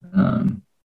basis,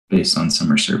 based on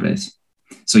summer surveys.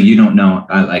 So you don't know,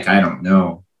 I don't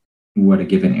know what a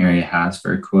given area has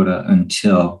for a quota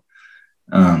until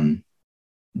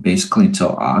basically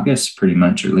until August, pretty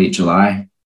much, or late July.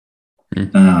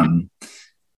 And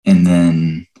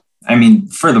then, I mean,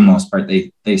 for the most part,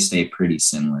 they stay pretty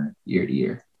similar year to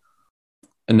year.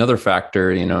 Another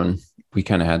factor, and we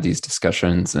kind of had these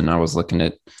discussions, and I was looking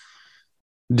at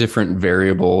different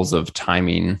variables of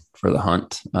timing for the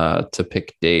hunt to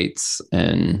pick dates.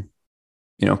 And,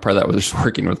 part of that was just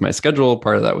working with my schedule.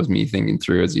 Part of that was me thinking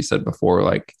through, as you said before,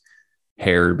 like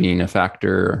hair being a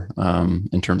factor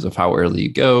in terms of how early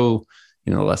you go.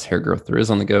 The less hair growth there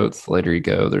is on the goats, the later you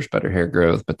go, there's better hair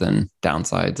growth, but then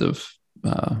downsides of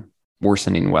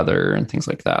worsening weather and things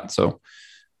like that. So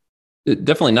it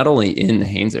definitely not only in the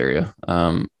Haines area,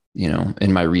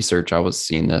 in my research, I was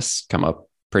seeing this come up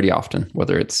pretty often,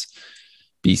 whether it's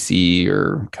BC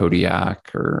or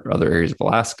Kodiak or other areas of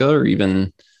Alaska, or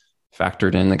even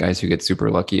factored in the guys who get super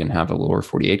lucky and have a lower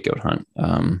 48 goat hunt.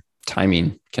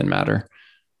 Timing can matter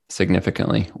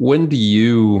significantly. When do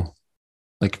you,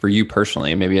 like for you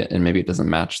personally, maybe it doesn't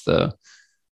match the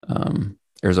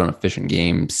Arizona Fish and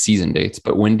Game season dates,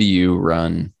 but when do you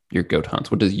run your goat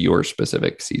hunts? What does your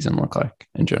specific season look like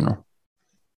in general?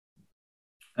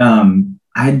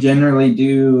 I generally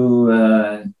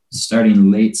do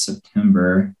starting late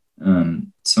September.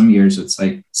 Some years it's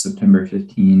like September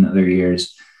 15, other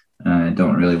years I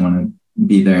don't really want to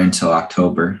be there until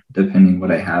October, depending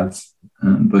what I have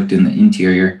booked in the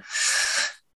interior.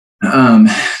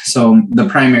 So the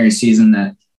primary season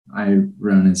that I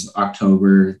run is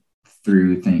October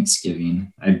through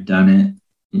Thanksgiving. I've done it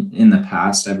in the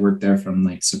past. I've worked there from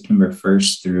like September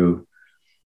 1st through,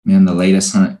 man, the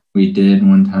latest hunt we did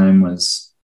one time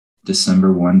was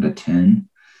December 1 to 10.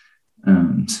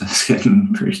 So it's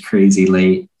getting pretty crazy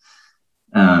late.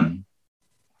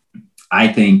 I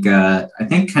think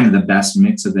kind of the best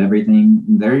mix of everything.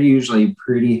 They're usually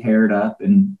pretty haired up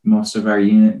in most of our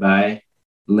unit by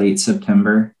late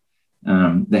September.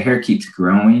 The hair keeps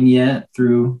growing yet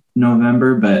through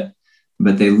November, but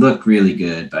they look really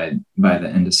good by the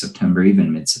end of September,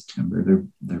 even mid-September.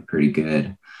 They're pretty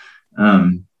good.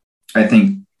 I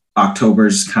think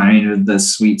October's kind of the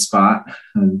sweet spot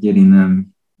of getting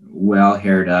them well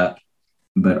haired up,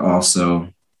 but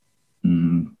also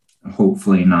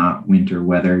hopefully not winter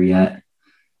weather yet,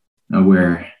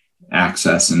 where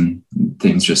access and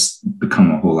things just become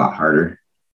a whole lot harder.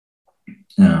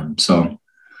 So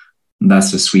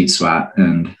that's the sweet spot,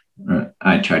 and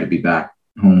I try to be back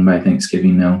home by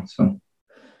Thanksgiving now. So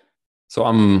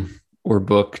we're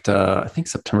booked, I think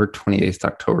September 28th to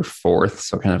October 4th.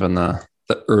 So kind of in the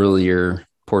earlier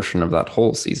portion of that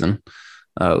whole season,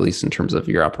 at least in terms of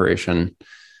your operation.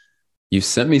 You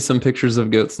sent me some pictures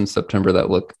of goats in September that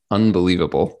look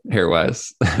unbelievable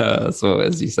hair-wise. So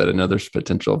as you said, another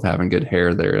potential of having good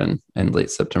hair there in late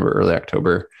September, early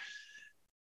October.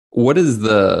 What is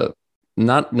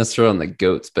not necessarily on the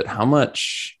goats, but how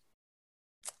much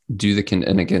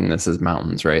and again, this is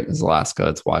mountains, right? This is Alaska,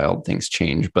 it's wild, things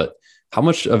change, but how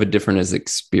much of a different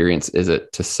experience is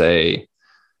it to say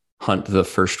hunt the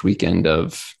first weekend call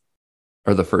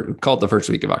it the first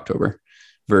week of October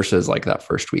versus like that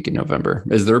first week in November?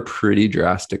 Is there a pretty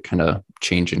drastic kind of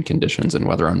change in conditions and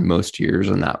weather on most years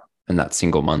in that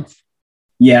single month?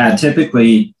 Yeah,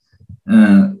 typically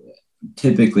there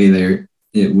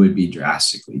it would be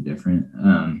drastically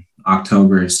different.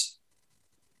 October's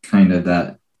kind of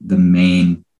the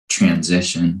main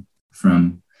transition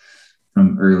from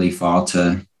early fall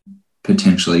to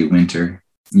potentially winter.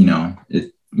 You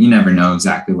never know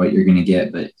exactly what you're going to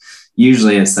get, but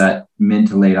usually it's that mid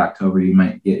to late October you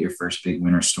might get your first big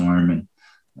winter storm.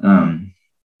 And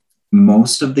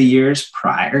most of the years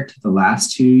prior to the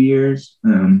last 2 years,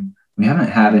 we haven't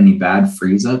had any bad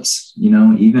freeze ups.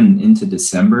 Even into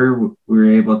December, we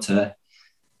were able to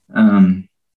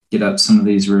get up some of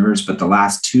these rivers. But the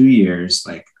last 2 years,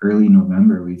 like early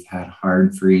November, we've had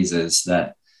hard freezes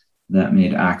that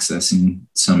made accessing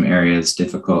some areas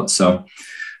difficult. So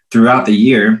throughout the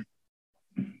year,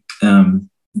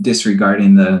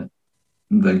 disregarding the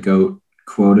goat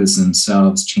quotas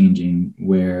themselves changing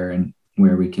where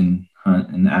we can hunt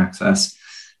and access,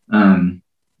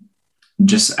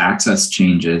 just access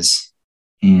changes,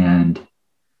 and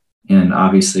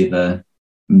obviously the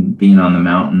being on the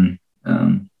mountain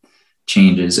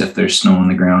changes if there's snow on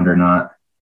the ground or not.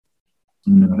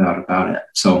 No doubt about it.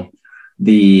 So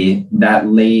that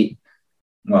late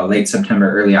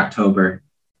September, early October,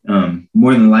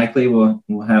 more than likely we'll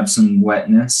have some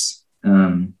wetness.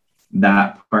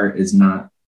 That part is not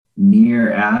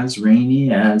near as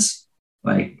rainy as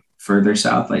like further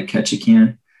south, like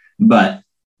Ketchikan, but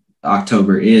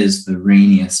October is the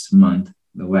rainiest month,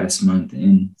 the wettest month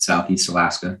in Southeast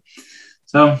Alaska.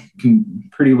 So can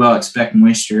pretty well expect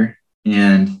moisture.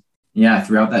 And yeah,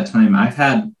 throughout that time, I've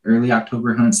had early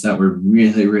October hunts that were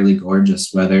really, really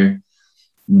gorgeous weather,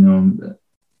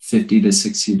 50 to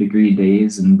 60 degree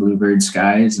days and bluebird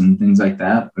skies and things like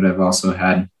that. But I've also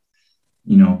had,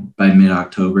 by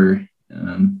mid-October,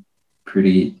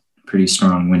 pretty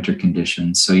strong winter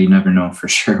conditions. So you never know for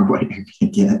sure what you're going to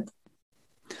get.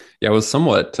 Yeah, I was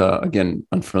somewhat, again,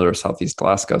 unfamiliar with Southeast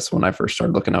Alaska. So when I first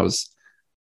started looking, I was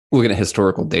looking at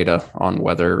historical data on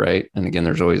weather, right? And again,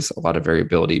 there's always a lot of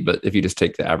variability. But if you just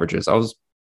take the averages, I was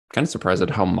kind of surprised at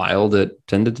how mild it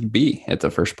tended to be at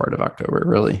the first part of October,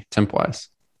 really, temp-wise.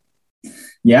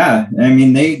 Yeah, I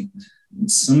mean,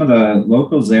 some of the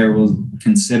locals there will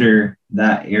consider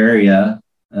that area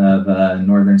of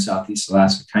northern Southeast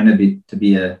Alaska kind of to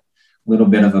be a little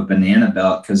bit of a banana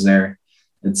belt, because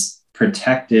it's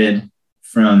protected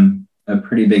from a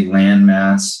pretty big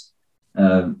landmass,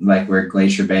 like where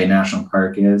Glacier Bay National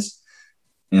Park is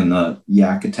in the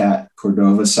Yakutat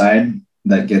Cordova side,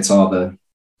 that gets all the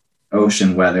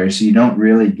ocean weather. So you don't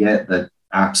really get the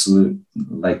absolute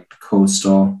like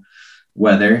coastal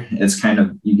weather. It's kind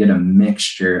of, you get a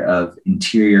mixture of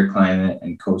interior climate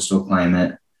and coastal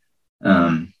climate.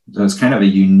 So it's kind of a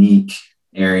unique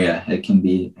area. It can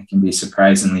be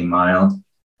surprisingly mild.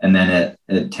 And then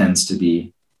it tends to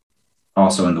be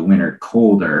also in the winter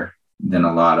colder than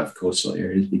a lot of coastal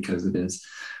areas, because it is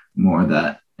more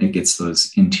that it gets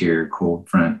those interior cold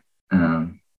front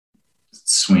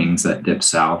swings that dip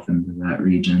south into that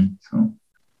region. So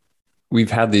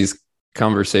we've had these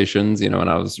conversations, when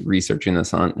I was researching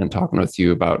this hunt and talking with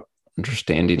you about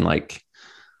understanding, like,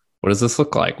 what does this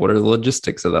look like? What are the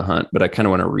logistics of the hunt? But I kind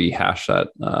of want to rehash that,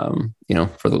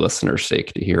 for the listener's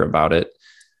sake to hear about it.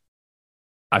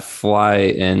 I fly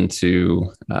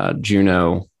into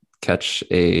Juneau, catch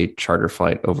a charter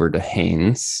flight over to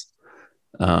Haines.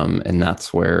 And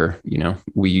that's where,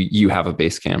 you have a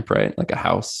base camp, right? Like a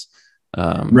house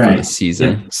for the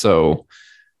season. Yeah. So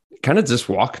kind of just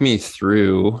walk me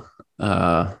through,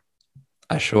 I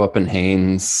show up in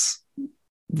Haines,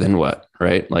 then what,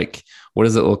 right? Like, what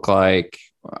does it look like?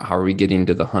 How are we getting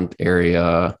to the hunt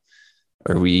area?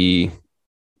 Are we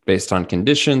based on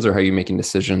conditions, or how are you making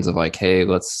decisions of like, hey,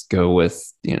 let's go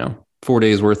with, 4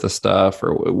 days worth of stuff,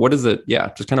 or what is it?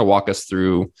 Yeah. Just kind of walk us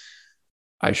through.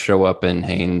 I show up in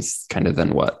Haines, kind of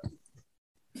then what?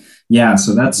 Yeah.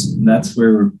 So that's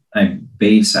where I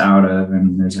base out of,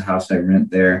 and there's a house I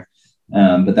rent there.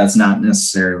 But that's not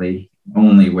necessarily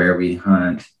only where we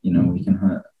hunt. We can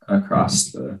hunt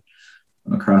across the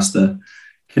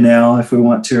canal if we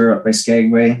want to, or up by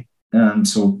Skagway.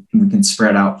 So we can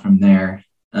spread out from there.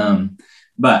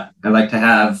 But I like to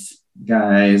have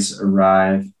guys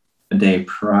arrive a day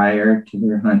prior to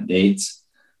their hunt dates.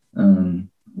 We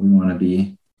want to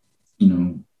be,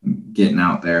 getting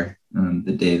out there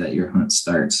the day that your hunt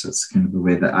starts. That's kind of the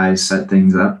way that I set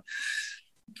things up.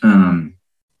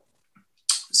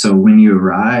 So when you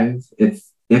arrive,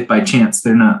 if by chance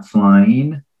they're not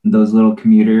flying those little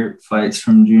commuter flights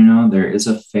from Juneau, there is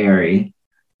a ferry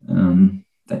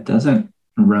that doesn't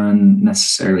run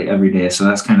necessarily every day. So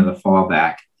that's kind of the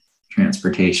fallback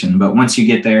transportation. But once you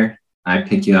get there, I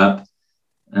pick you up,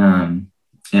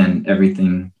 and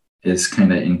everything is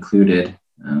kind of included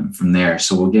from there.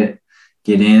 So we'll get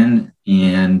in,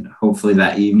 and hopefully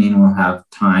that evening we'll have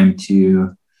time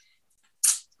to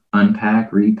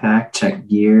unpack, repack, check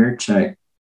gear, check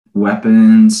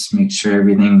weapons, make sure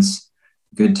everything's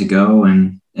good to go,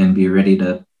 and be ready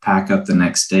to pack up the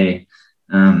next day.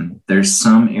 There's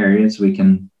some areas we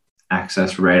can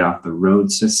access right off the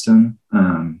road system.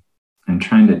 I'm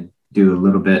trying to do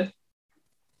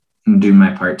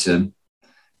my part to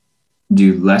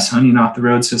do less hunting off the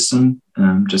road system,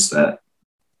 just that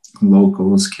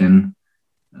locals can,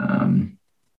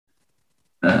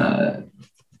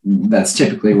 that's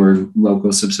typically where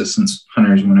local subsistence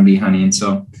hunters want to be hunting.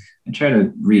 So I try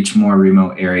to reach more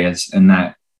remote areas, and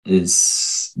that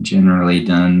is generally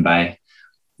done by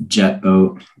jet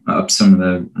boat up some of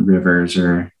the rivers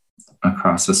or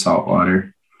across the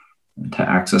saltwater to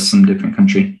access some different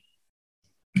country.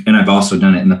 And I've also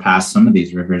done it in the past. Some of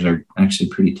these rivers are actually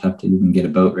pretty tough to even get a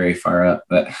boat very far up,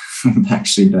 but I've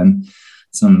actually done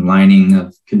some lining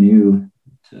of canoe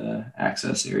to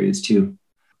access areas too.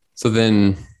 So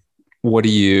then what do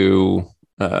you,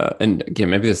 and again,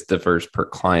 maybe this differs per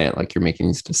client, like you're making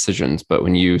these decisions, but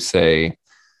when you say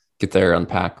get there,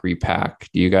 unpack, repack,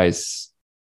 do you guys,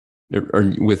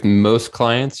 or with most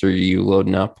clients, are you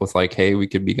loading up with like, hey, we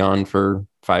could be gone for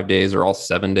 5 days or all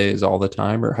 7 days all the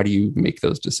time? Or how do you make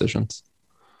those decisions?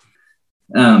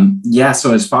 Yeah.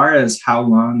 So as far as how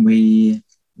long we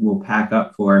will pack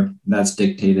up for, that's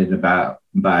dictated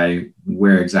by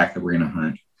where exactly we're going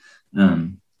to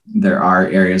hunt. There are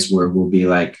areas where we'll be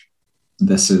like,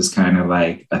 this is kind of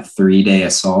like a 3-day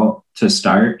assault to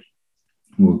start.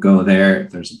 We'll go there.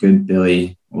 If there's a good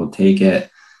billy, we'll take it.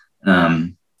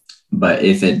 But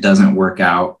if it doesn't work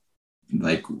out,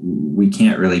 like we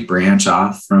can't really branch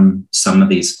off from some of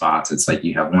these spots. It's like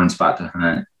you have one spot to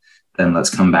hunt, then let's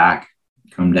come back,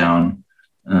 come down,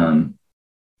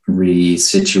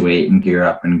 resituate and gear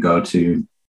up and go to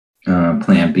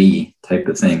plan B type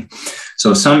of thing.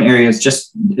 So some areas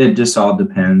it just all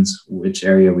depends which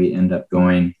area we end up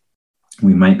going.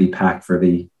 We might be packed for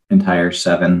the entire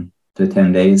 7 to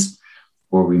 10 days,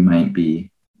 or we might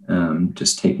be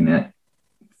just taking it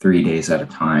 3 days at a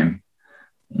time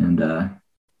and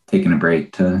taking a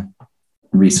break to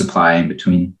resupply in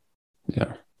between.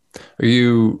 Yeah. Are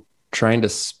you trying to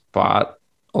spot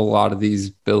a lot of these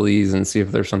billies and see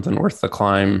if there's something worth the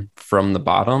climb from the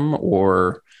bottom,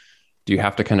 or do you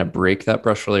have to kind of break that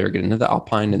brush early or get into the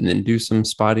alpine and then do some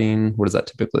spotting? What does that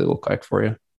typically look like for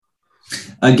you?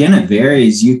 Again, it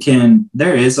varies.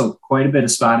 There is quite a bit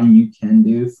of spotting you can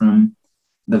do from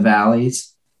the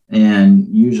valleys. And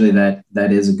usually that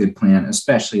is a good plan,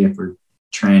 especially if we're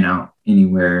trying out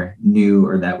anywhere new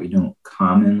or that we don't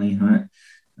commonly hunt.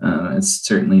 It's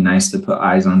certainly nice to put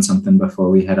eyes on something before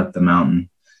we head up the mountain.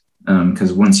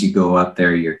 Because once you go up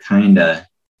there, you're kind of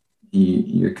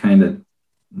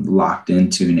locked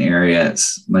into an area.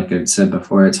 It's like I've said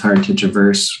before, it's hard to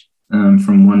traverse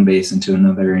from one basin to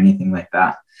another or anything like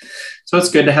that. So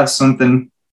it's good to have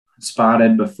something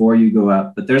spotted before you go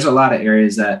up. But there's a lot of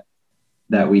areas that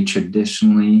we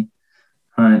traditionally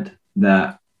hunt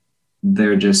that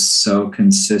they're just so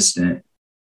consistent,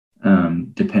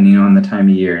 depending on the time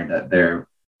of year, that there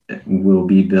will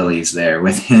be billies there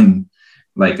within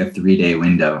like a 3-day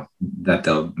window that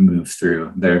they'll move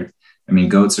through.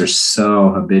 Goats are so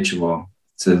habitual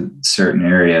to certain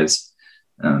areas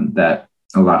that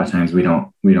a lot of times we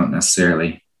don't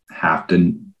necessarily have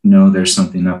to know there's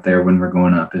something up there when we're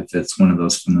going up. If it's one of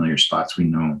those familiar spots, we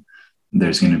know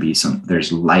there's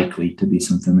likely to be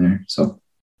something there. So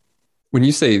when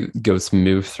you say goats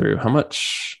move through, how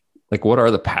much, like what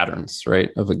are the patterns, right,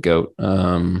 of a goat?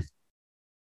 Do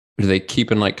they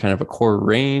keep in like kind of a core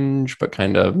range, but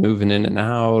kind of moving in and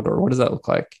out, or what does that look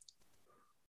like?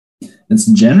 It's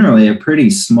generally a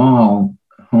pretty small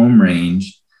home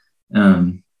range,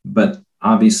 but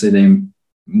obviously they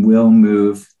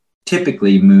will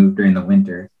typically move during the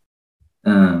winter.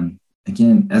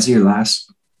 Again, as your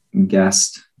last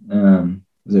guest,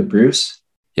 was it Bruce?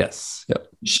 Yes. Yep.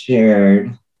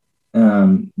 Shared,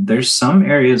 there's some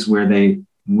areas where they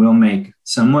will make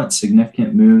somewhat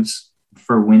significant moves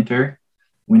for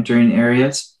wintering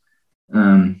areas,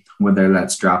 whether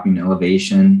that's dropping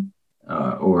elevation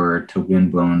or to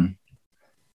windblown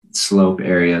slope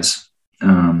areas.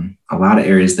 A lot of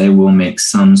areas they will make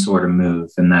some sort of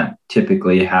move, and that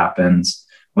typically happens.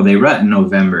 Well, they rut in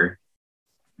November,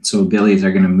 so billies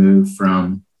are going to move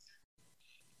from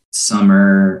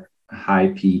summer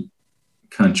high peak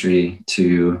country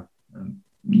to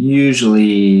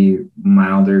usually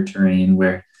milder terrain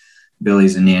where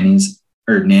billies and nannies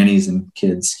and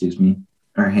kids, excuse me,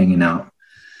 are hanging out.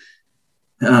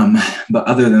 But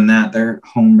other than that, their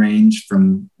home range,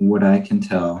 from what I can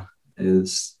tell,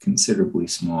 is considerably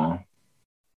small.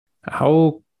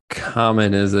 How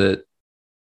common is it,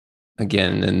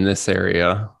 again, in this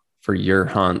area for your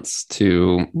hunts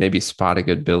to maybe spot a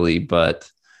good billy,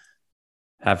 but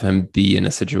have him be in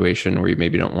a situation where you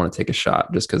maybe don't want to take a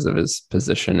shot just because of his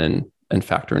position and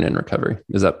factoring in recovery?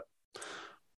 Is that,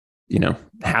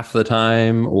 half the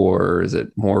time, or is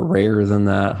it more rare than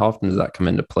that? How often does that come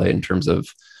into play in terms of,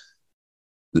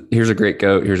 here's a great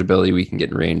goat, here's a billy we can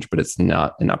get in range, but it's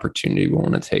not an opportunity we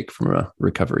want to take from a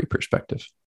recovery perspective?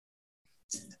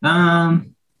 I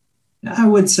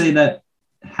would say that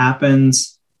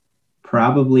happens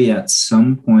probably at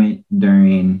some point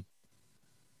during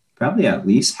probably at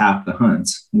least half the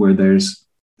hunts, where there's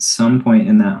some point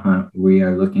in that hunt we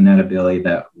are looking at a billy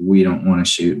that we don't want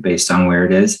to shoot based on where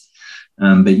it is.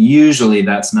 But usually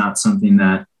that's not something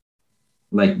that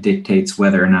like dictates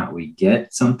whether or not we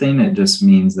get something. It just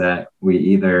means that we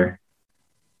either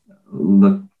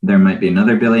look, there might be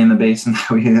another billy in the basin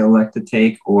that we elect to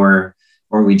take, or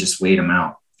we just wait them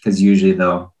out, because usually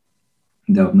they'll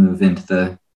move into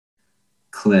the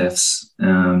cliffs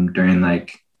during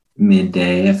like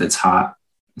midday if it's hot.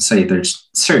 Say there's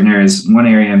certain areas, one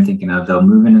area I'm thinking of, they'll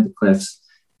move into the cliffs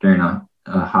during a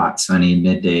hot sunny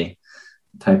midday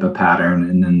type of pattern,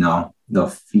 and then they'll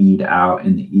feed out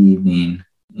in the evening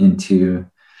into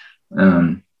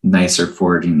nicer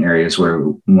foraging areas where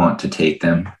we want to take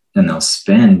them, and they'll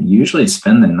usually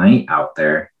spend the night out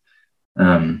there,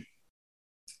 and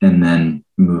then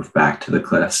move back to the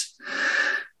cliffs.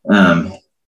 Again,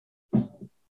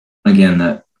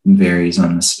 that varies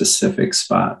on the specific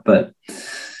spot, but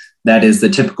that is the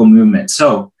typical movement.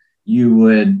 So you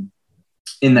would,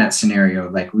 in that scenario,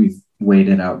 like we've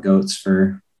waited out goats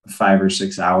for 5 or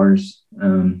 6 hours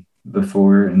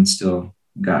before and still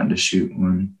gotten to shoot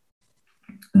one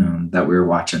that we were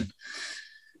watching.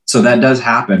 So that does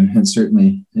happen. It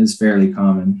certainly is fairly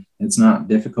common. It's not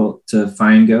difficult to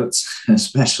find goats,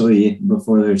 especially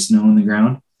before there's snow on the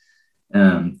ground.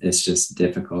 It's just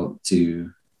difficult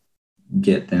to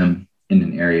get them in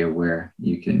an area where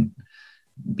you can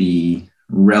be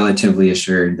relatively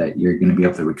assured that you're going to be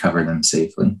able to recover them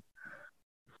safely.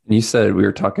 You said, we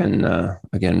were talking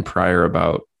again prior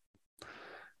about,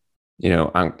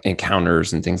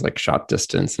 encounters and things like shot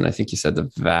distance. And I think you said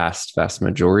the vast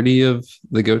majority of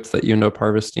the goats that you end up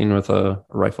harvesting with a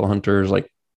rifle hunter is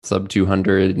like sub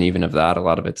 200. And even of that, a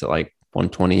lot of it's at like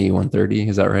 120, 130.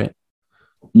 Is that right?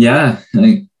 Yeah.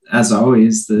 As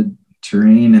always, the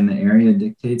terrain and the area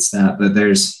dictates that, but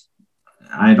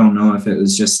I don't know if it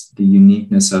was just the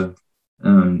uniqueness of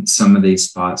some of these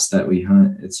spots that we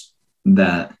hunt. It's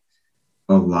that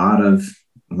a lot of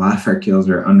our kills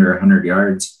are under 100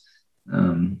 yards,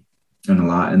 and a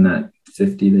lot in that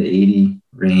 50 to 80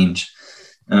 range.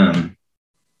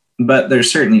 But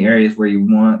there's certainly areas where you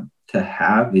want to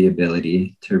have the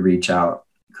ability to reach out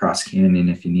cross canyon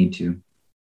if you need to.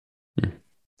 When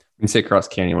you say cross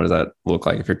canyon, what does that look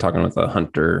like? If you're talking with a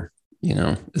hunter,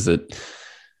 is it,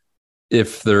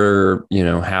 if they're,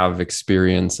 have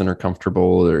experience and are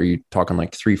comfortable, are you talking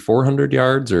like 300-400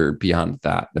 yards or beyond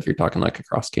that? If you're talking like a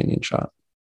cross canyon shot?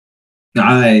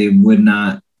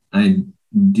 I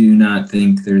do not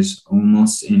think there's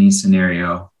almost any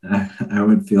scenario I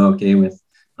would feel okay with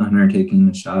a hunter taking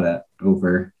a shot at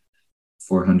over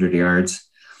 400 yards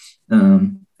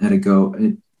at a goat.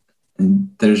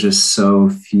 And there's just so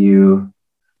few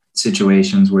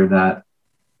situations where that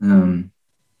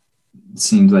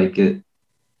seems like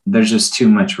there's just too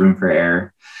much room for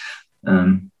error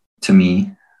to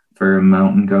me for a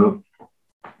mountain goat.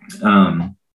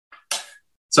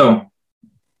 So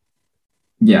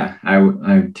yeah,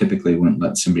 I typically wouldn't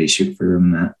let somebody shoot for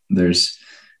room that. There's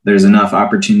enough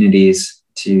opportunities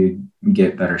to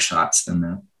get better shots than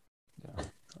that. Yeah,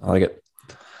 I like it.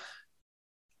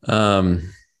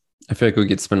 I feel like we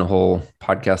could spend a whole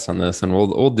podcast on this, and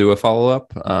we'll do a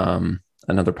follow-up,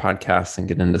 another podcast, and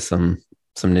get into some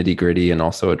nitty gritty and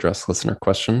also address listener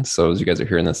questions. So as you guys are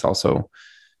hearing this, also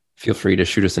feel free to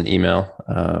shoot us an email.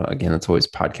 Again, it's always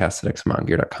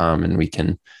podcast@xmountaingear.com, and we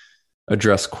can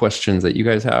address questions that you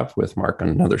guys have with Mark on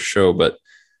another show. But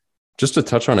just to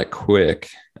touch on it quick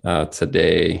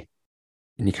today,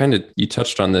 and you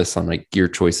touched on this on like gear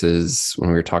choices when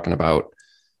we were talking about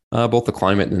both the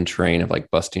climate and the terrain of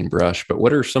like busting brush. But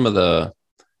what are some of the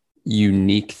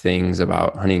unique things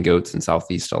about hunting goats in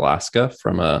Southeast Alaska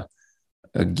from a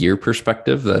gear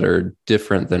perspective that are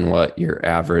different than what your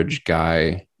average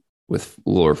guy with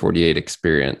lower 48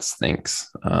 experience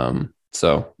thinks.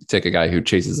 So take a guy who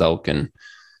chases elk in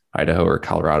Idaho or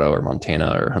Colorado or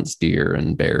Montana or hunts deer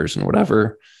and bears and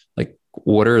whatever. Like,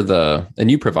 what are and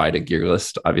you provide a gear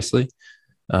list, obviously.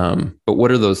 But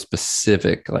what are those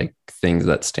specific like things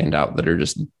that stand out that are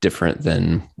just different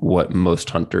than what most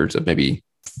hunters have maybe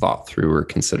thought through or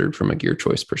considered from a gear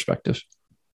choice perspective?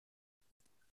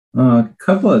 A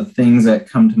couple of things that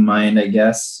come to mind, I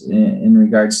guess, in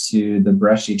regards to the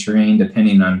brushy terrain,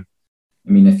 depending on, I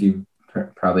mean, if you've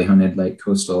probably hunted like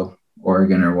coastal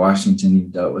Oregon or Washington,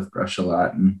 you've dealt with brush a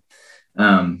lot.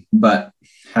 But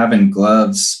having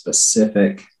gloves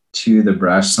specific to the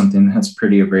brush, something that's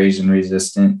pretty abrasion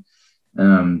resistant,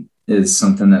 is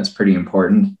something that's pretty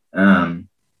important. I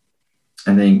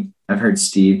think I've heard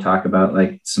Steve talk about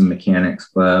like some mechanics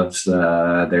gloves.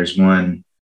 There's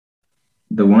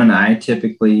the one I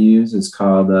typically use is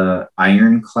called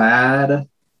Ironclad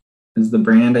is the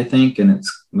brand, I think. And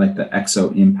it's like the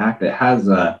Exo Impact. It has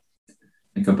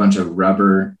like a bunch of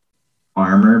rubber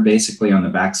armor basically on the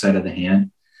backside of the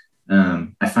hand.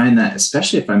 I find that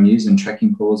especially if I'm using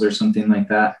trekking poles or something like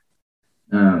that,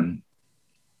 and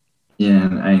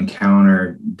I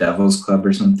encounter Devil's Club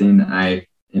or something, I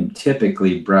am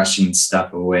typically brushing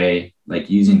stuff away, like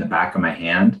using the back of my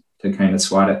hand to kind of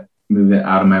swat it, move it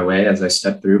out of my way as I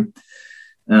step through.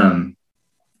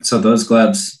 So those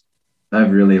gloves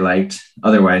I've really liked.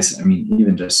 Otherwise, I mean,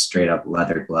 even just straight up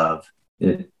leather glove,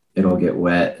 it'll get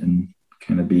wet and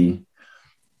kind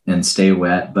of stay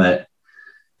wet. But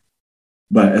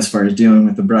as far as dealing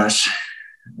with the brush,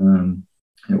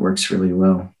 it works really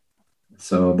well.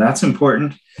 So that's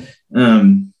important.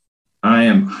 I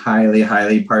am highly,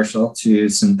 highly partial to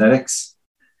synthetics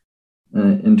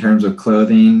in terms of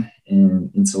clothing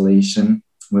and insulation,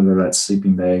 whether that's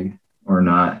sleeping bag or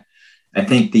not. I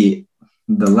think the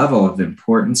level of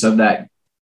importance of that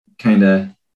kind of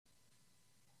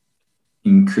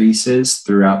increases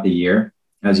throughout the year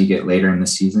as you get later in the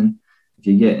season. If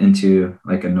you get into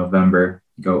like a November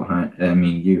goat hunt, I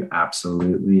mean, you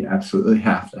absolutely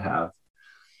have to have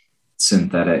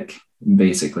synthetic,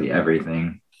 basically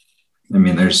everything. I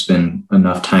mean, there's been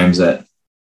enough times that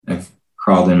I've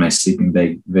crawled in my sleeping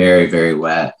bag very, very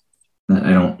wet that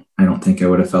I don't think I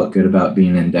would have felt good about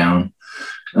being in down.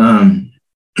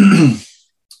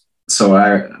 So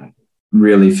I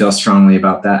really feel strongly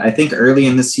about that. I think early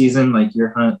in the season, like your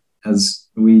hunt, as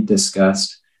we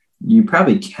discussed, you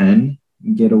probably can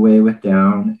get away with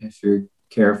down if you're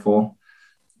careful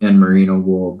and merino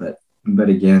wool, but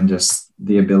again, just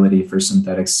the ability for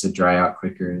synthetics to dry out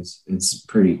quicker is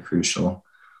pretty crucial.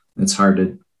 It's hard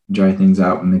to dry things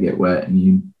out when they get wet, and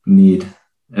you need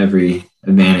every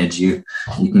advantage you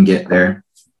can get there.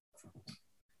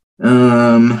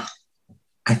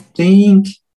 I think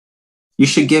you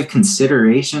should give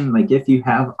consideration, like if you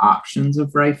have options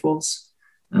of rifles,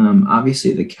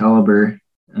 obviously the caliber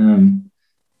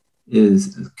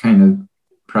is kind of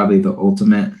probably the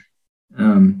ultimate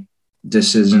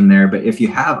decision there. But if you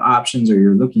have options or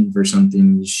you're looking for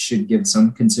something, you should give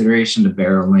some consideration to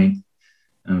barrel length.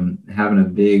 Having a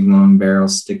big long barrel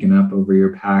sticking up over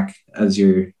your pack as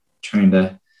you're trying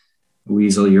to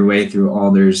weasel your way through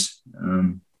alders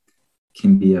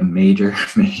can be a major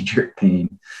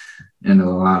pain, and a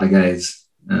lot of guys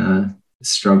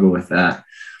struggle with that.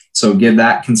 So give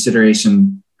that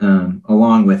consideration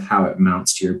along with how it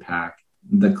mounts to your pack.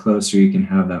 The closer you can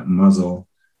have that muzzle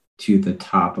to the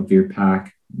top of your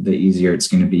pack, the easier it's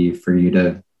going to be for you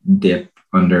to dip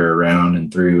under, around,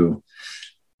 and through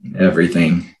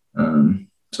everything.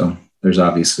 So there's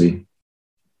obviously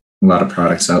a lot of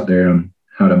products out there on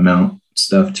how to mount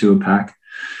stuff to a pack.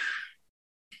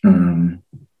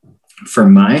 For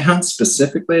my hunt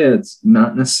specifically, it's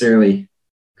not necessarily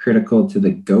critical to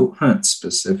the goat hunt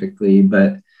specifically,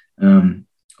 but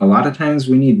a lot of times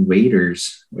we need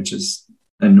waders, which is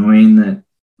annoying that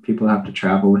people have to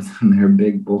travel with them. They're a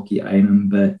big bulky item,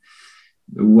 but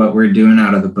what we're doing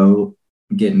out of the boat,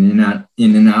 getting in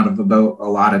and out of a boat, a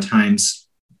lot of times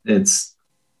it's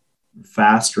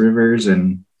fast rivers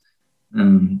and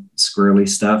squirrely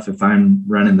stuff. If I'm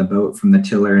running the boat from the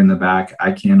tiller in the back,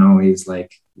 I can't always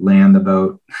like land the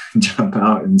boat, jump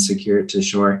out and secure it to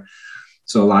shore.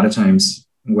 So a lot of times,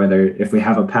 whether if we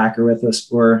have a packer with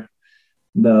us or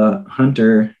the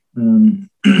hunter,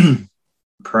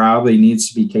 probably needs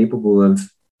to be capable of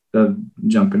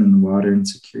jumping in the water and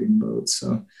securing boats.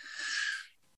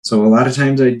 So a lot of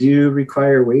times I do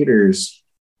require waders.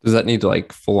 Does that need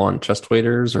like full on chest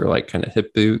waders or like kind of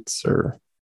hip boots? Or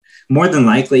more than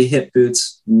likely hip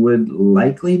boots would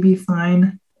likely be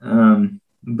fine.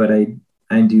 But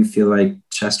I do feel like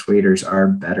chest waders are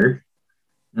better.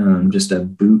 just a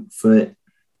boot foot,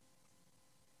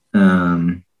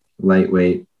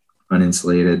 lightweight,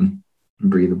 uninsulated,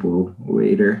 breathable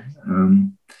wader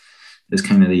is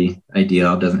kind of the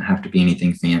ideal. It doesn't have to be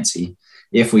anything fancy.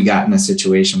 If we got in a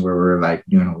situation where we're like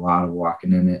doing a lot of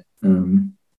walking in it,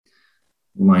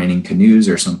 lining canoes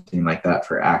or something like that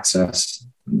for access,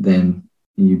 then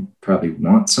you probably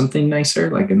want something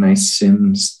nicer, like a nice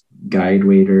Sims guide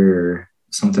wader or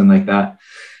something like that.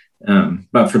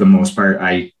 But for the most part,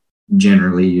 I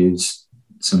generally use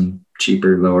some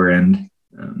cheaper, lower end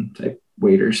type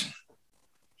waders.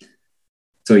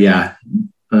 So yeah,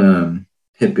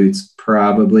 hip boots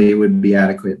probably would be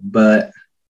adequate, but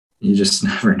you just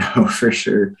never know for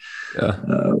sure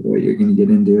what you're going to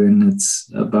get into, and it's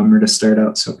a bummer to start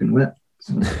out soaking wet.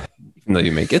 So. Even though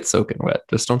you may get soaking wet,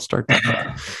 just don't start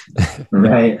that.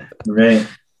 Right.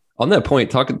 On that point,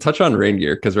 touch on rain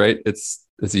gear, because it's,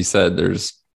 as you said,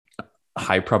 there's a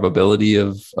high probability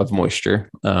of moisture,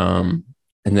 and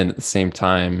then at the same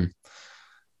time,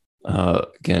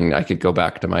 again, I could go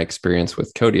back to my experience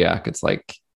with Kodiak. It's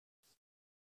like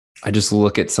I just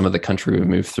look at some of the country we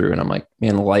moved through, and I'm like,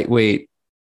 man, lightweight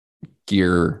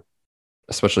gear,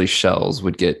 especially shells,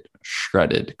 would get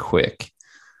shredded quick.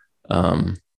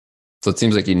 So it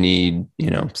seems like you need,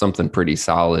 something pretty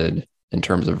solid in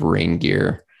terms of rain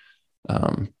gear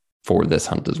for this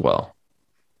hunt as well.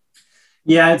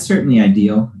 Yeah, it's certainly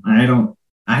ideal. I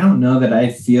don't know that I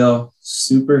feel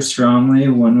super strongly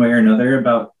one way or another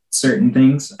about certain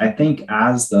things. I think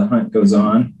as the hunt goes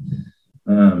on,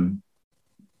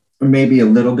 maybe a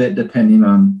little bit depending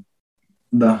on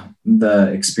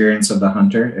the experience of the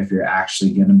hunter, if you're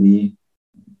actually going to be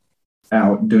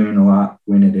out doing a lot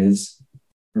when it is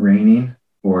raining,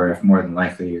 or if more than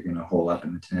likely you're going to hole up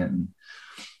in the tent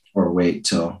or wait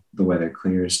till the weather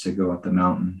clears to go up the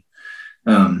mountain.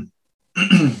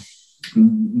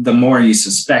 The more you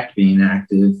suspect being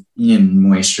active in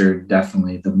moisture,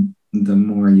 definitely the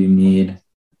more you need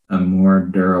a more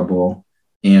durable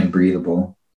and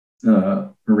breathable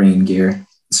rain gear.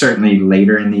 Certainly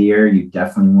later in the year, you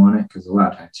definitely want it, because a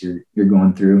lot of times you're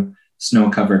going through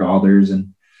snow-covered alders,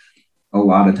 and a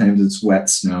lot of times it's wet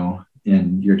snow,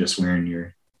 and you're just wearing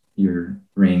your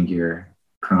rain gear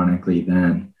chronically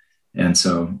then. And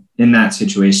so in that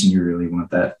situation, you really want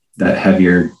that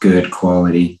heavier, good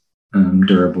quality,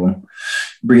 durable,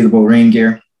 breathable rain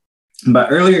gear.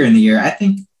 But earlier in the year, I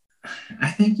think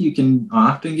you can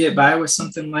often get by with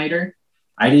something lighter.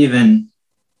 I'd even,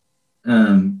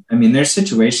 there's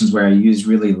situations where I use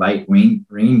really light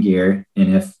rain gear,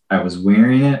 and if I was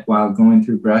wearing it while going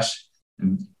through brush,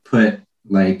 and put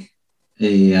like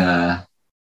a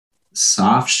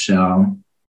soft shell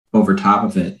over top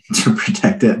of it to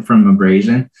protect it from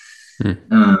abrasion.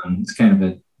 It's kind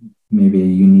of maybe a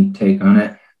unique take on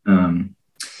it. And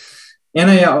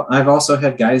I've also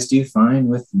had guys do fine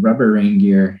with rubber rain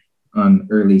gear on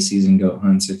early season goat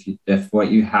hunts. If what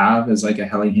you have is like a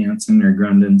Helly Hansen or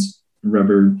Grundon's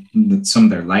rubber, some of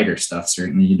their lighter stuff,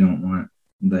 certainly you don't want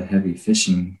the heavy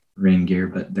fishing rain gear,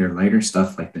 but their lighter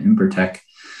stuff like the Impertech,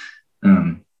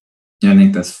 I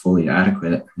think that's fully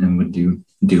adequate and would do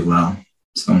well.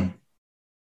 So,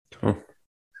 cool.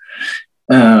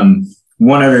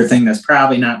 One other thing that's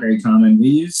probably not very common, we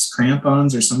use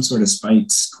crampons or some sort of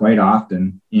spikes quite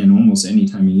often in almost any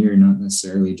time of year, not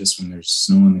necessarily just when there's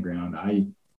snow on the ground.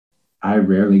 I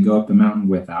rarely go up the mountain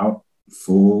without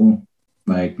full,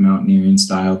 like mountaineering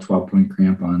style 12-point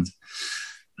crampons.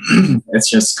 It's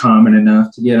just common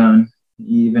enough to get on,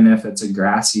 even if it's a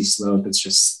grassy slope. It's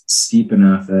just steep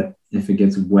enough that if it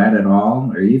gets wet at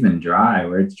all, or even dry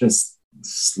where it's just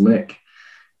slick,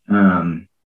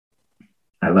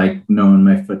 I like knowing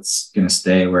my foot's going to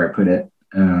stay where I put it.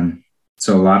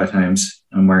 So a lot of times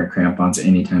I'm wearing crampons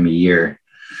any time of year.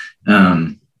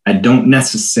 I don't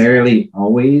necessarily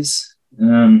always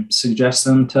suggest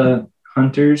them to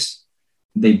hunters.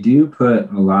 They do put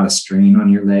a lot of strain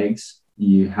on your legs.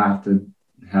 You have to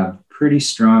have pretty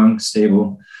strong,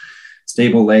 stable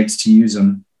legs to use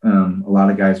them. A lot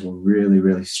of guys will really,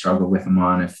 really struggle with them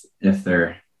on if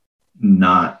they're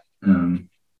not on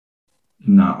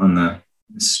the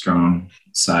strong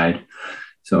side.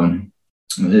 So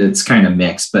it's kind of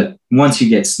mixed, but once you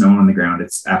get snow on the ground,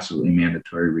 it's absolutely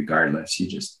mandatory regardless. You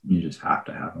just have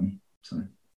to have them. So,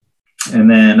 and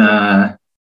then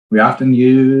we often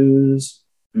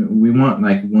we want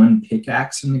like one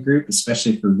pickaxe in the group,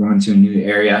 especially if we're going to a new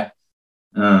area.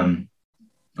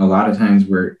 A lot of times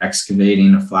we're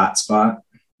excavating a flat spot.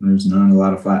 There's not a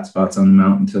lot of flat spots on the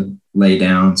mountain to lay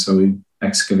down, so we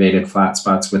excavated flat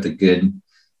spots with a good,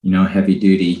 heavy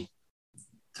duty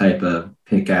type of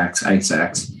pickaxe, ice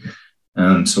axe.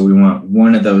 So we want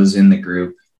one of those in the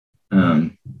group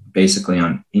basically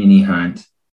on any hunt.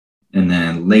 And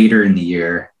then later in the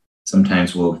year,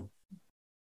 sometimes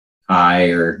I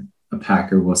or a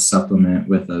packer will supplement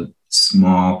with a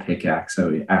small pickaxe that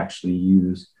we actually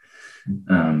use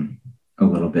a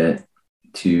little bit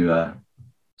to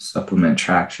supplement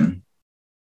traction.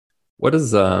 What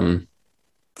is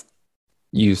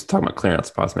you talking about clearing out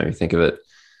spots made me think of it.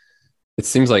 It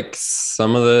seems like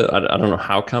some of I don't know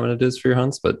how common it is for your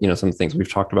hunts, but some things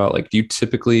we've talked about, like, do you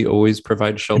typically always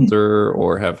provide shelter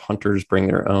or have hunters bring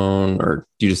their own, or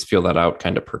do you just feel that out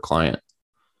kind of per client?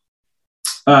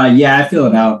 Yeah, I feel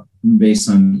it out based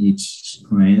on each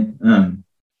client.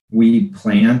 We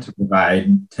plan to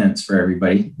provide tents for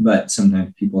everybody, but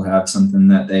sometimes people have something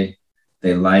that they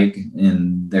like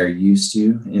and they're used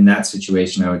to. In that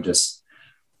situation, I would just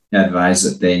advise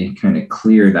that they kind of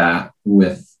clear that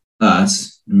with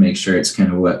us and make sure it's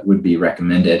kind of what would be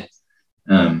recommended.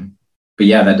 But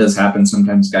yeah, that does happen.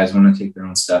 Sometimes guys want to take their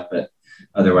own stuff, but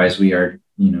otherwise we are,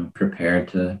 prepared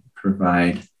to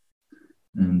provide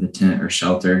the tent or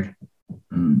shelter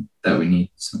that we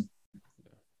need. So.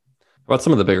 About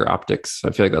some of the bigger optics,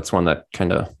 I feel like that's one that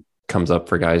kind of comes up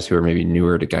for guys who are maybe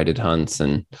newer to guided hunts,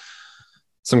 and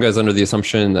some guys under the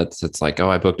assumption that it's like, oh,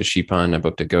 I booked a sheep hunt, I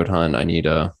booked a goat hunt, I need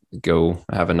to go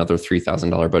have another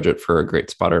 $3,000 budget for a great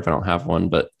spotter if I don't have one.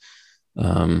 But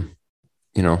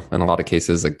in a lot of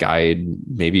cases, a guide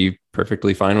may be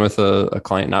perfectly fine with a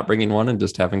client not bringing one and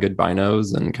just having good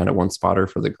binos and kind of one spotter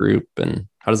for the group. And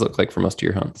how does it look like for most of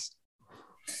your hunts?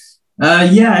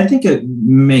 Yeah, I think it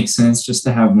makes sense just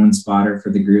to have one spotter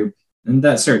for the group. And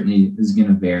that certainly is going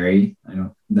to vary.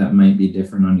 That might be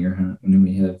different on your hunt when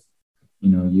we have,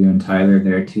 you and Tyler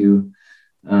there too.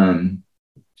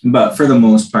 But for the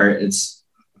most part, it's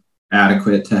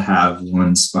adequate to have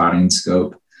one spotting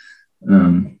scope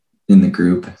in the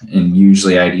group. And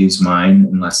usually I'd use mine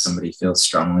unless somebody feels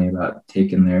strongly about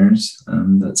taking theirs.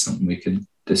 That's something we could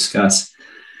discuss.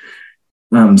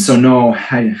 So no,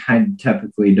 I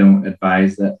typically don't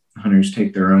advise that hunters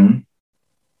take their own.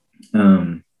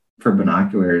 For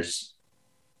binoculars,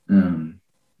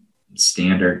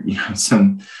 standard,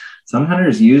 some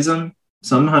hunters use them,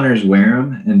 some hunters wear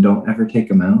them and don't ever take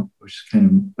them out, which kind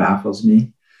of baffles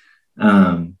me.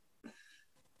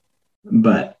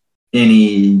 But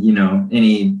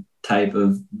any type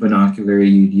of binocular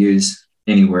you'd use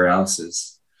anywhere else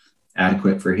is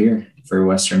adequate for here for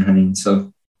Western hunting.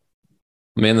 So,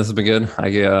 man, this has been good. I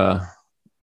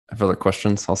have other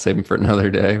questions. I'll save them for another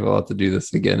day. We'll have to do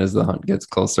this again as the hunt gets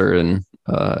closer. And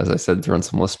as I said, throwing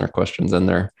some listener questions in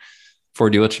there. Before I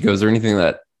do let you go, is there anything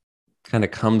that kind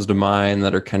of comes to mind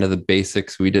that are kind of the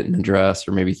basics we didn't address,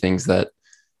 or maybe things that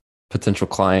potential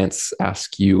clients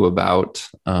ask you about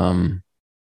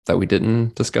that we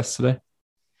didn't discuss today?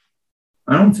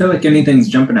 I don't feel like anything's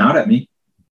jumping out at me.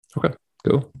 Okay,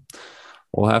 cool.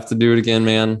 We'll have to do it again,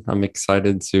 man. I'm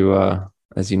excited to,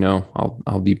 as you know,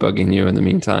 I'll be bugging you in the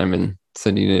meantime and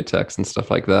sending you a text and stuff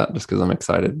like that, just because I'm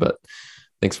excited. But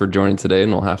thanks for joining today,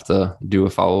 and we'll have to do a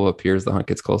follow-up here as the hunt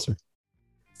gets closer.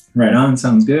 Right on.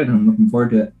 Sounds good. I'm looking forward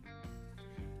to it.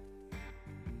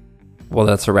 Well,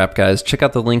 that's a wrap, guys. Check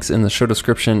out the links in the show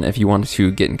description if you want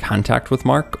to get in contact with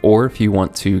Mark, or if you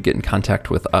want to get in contact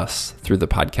with us through the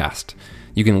podcast.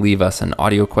 You can leave us an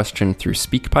audio question through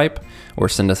SpeakPipe or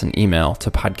send us an email to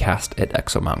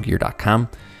podcast@exomountgear.com.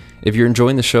 If you're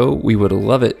enjoying the show, we would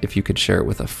love it if you could share it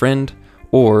with a friend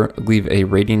or leave a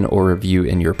rating or review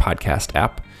in your podcast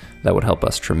app. That would help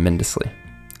us tremendously.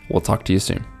 We'll talk to you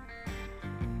soon.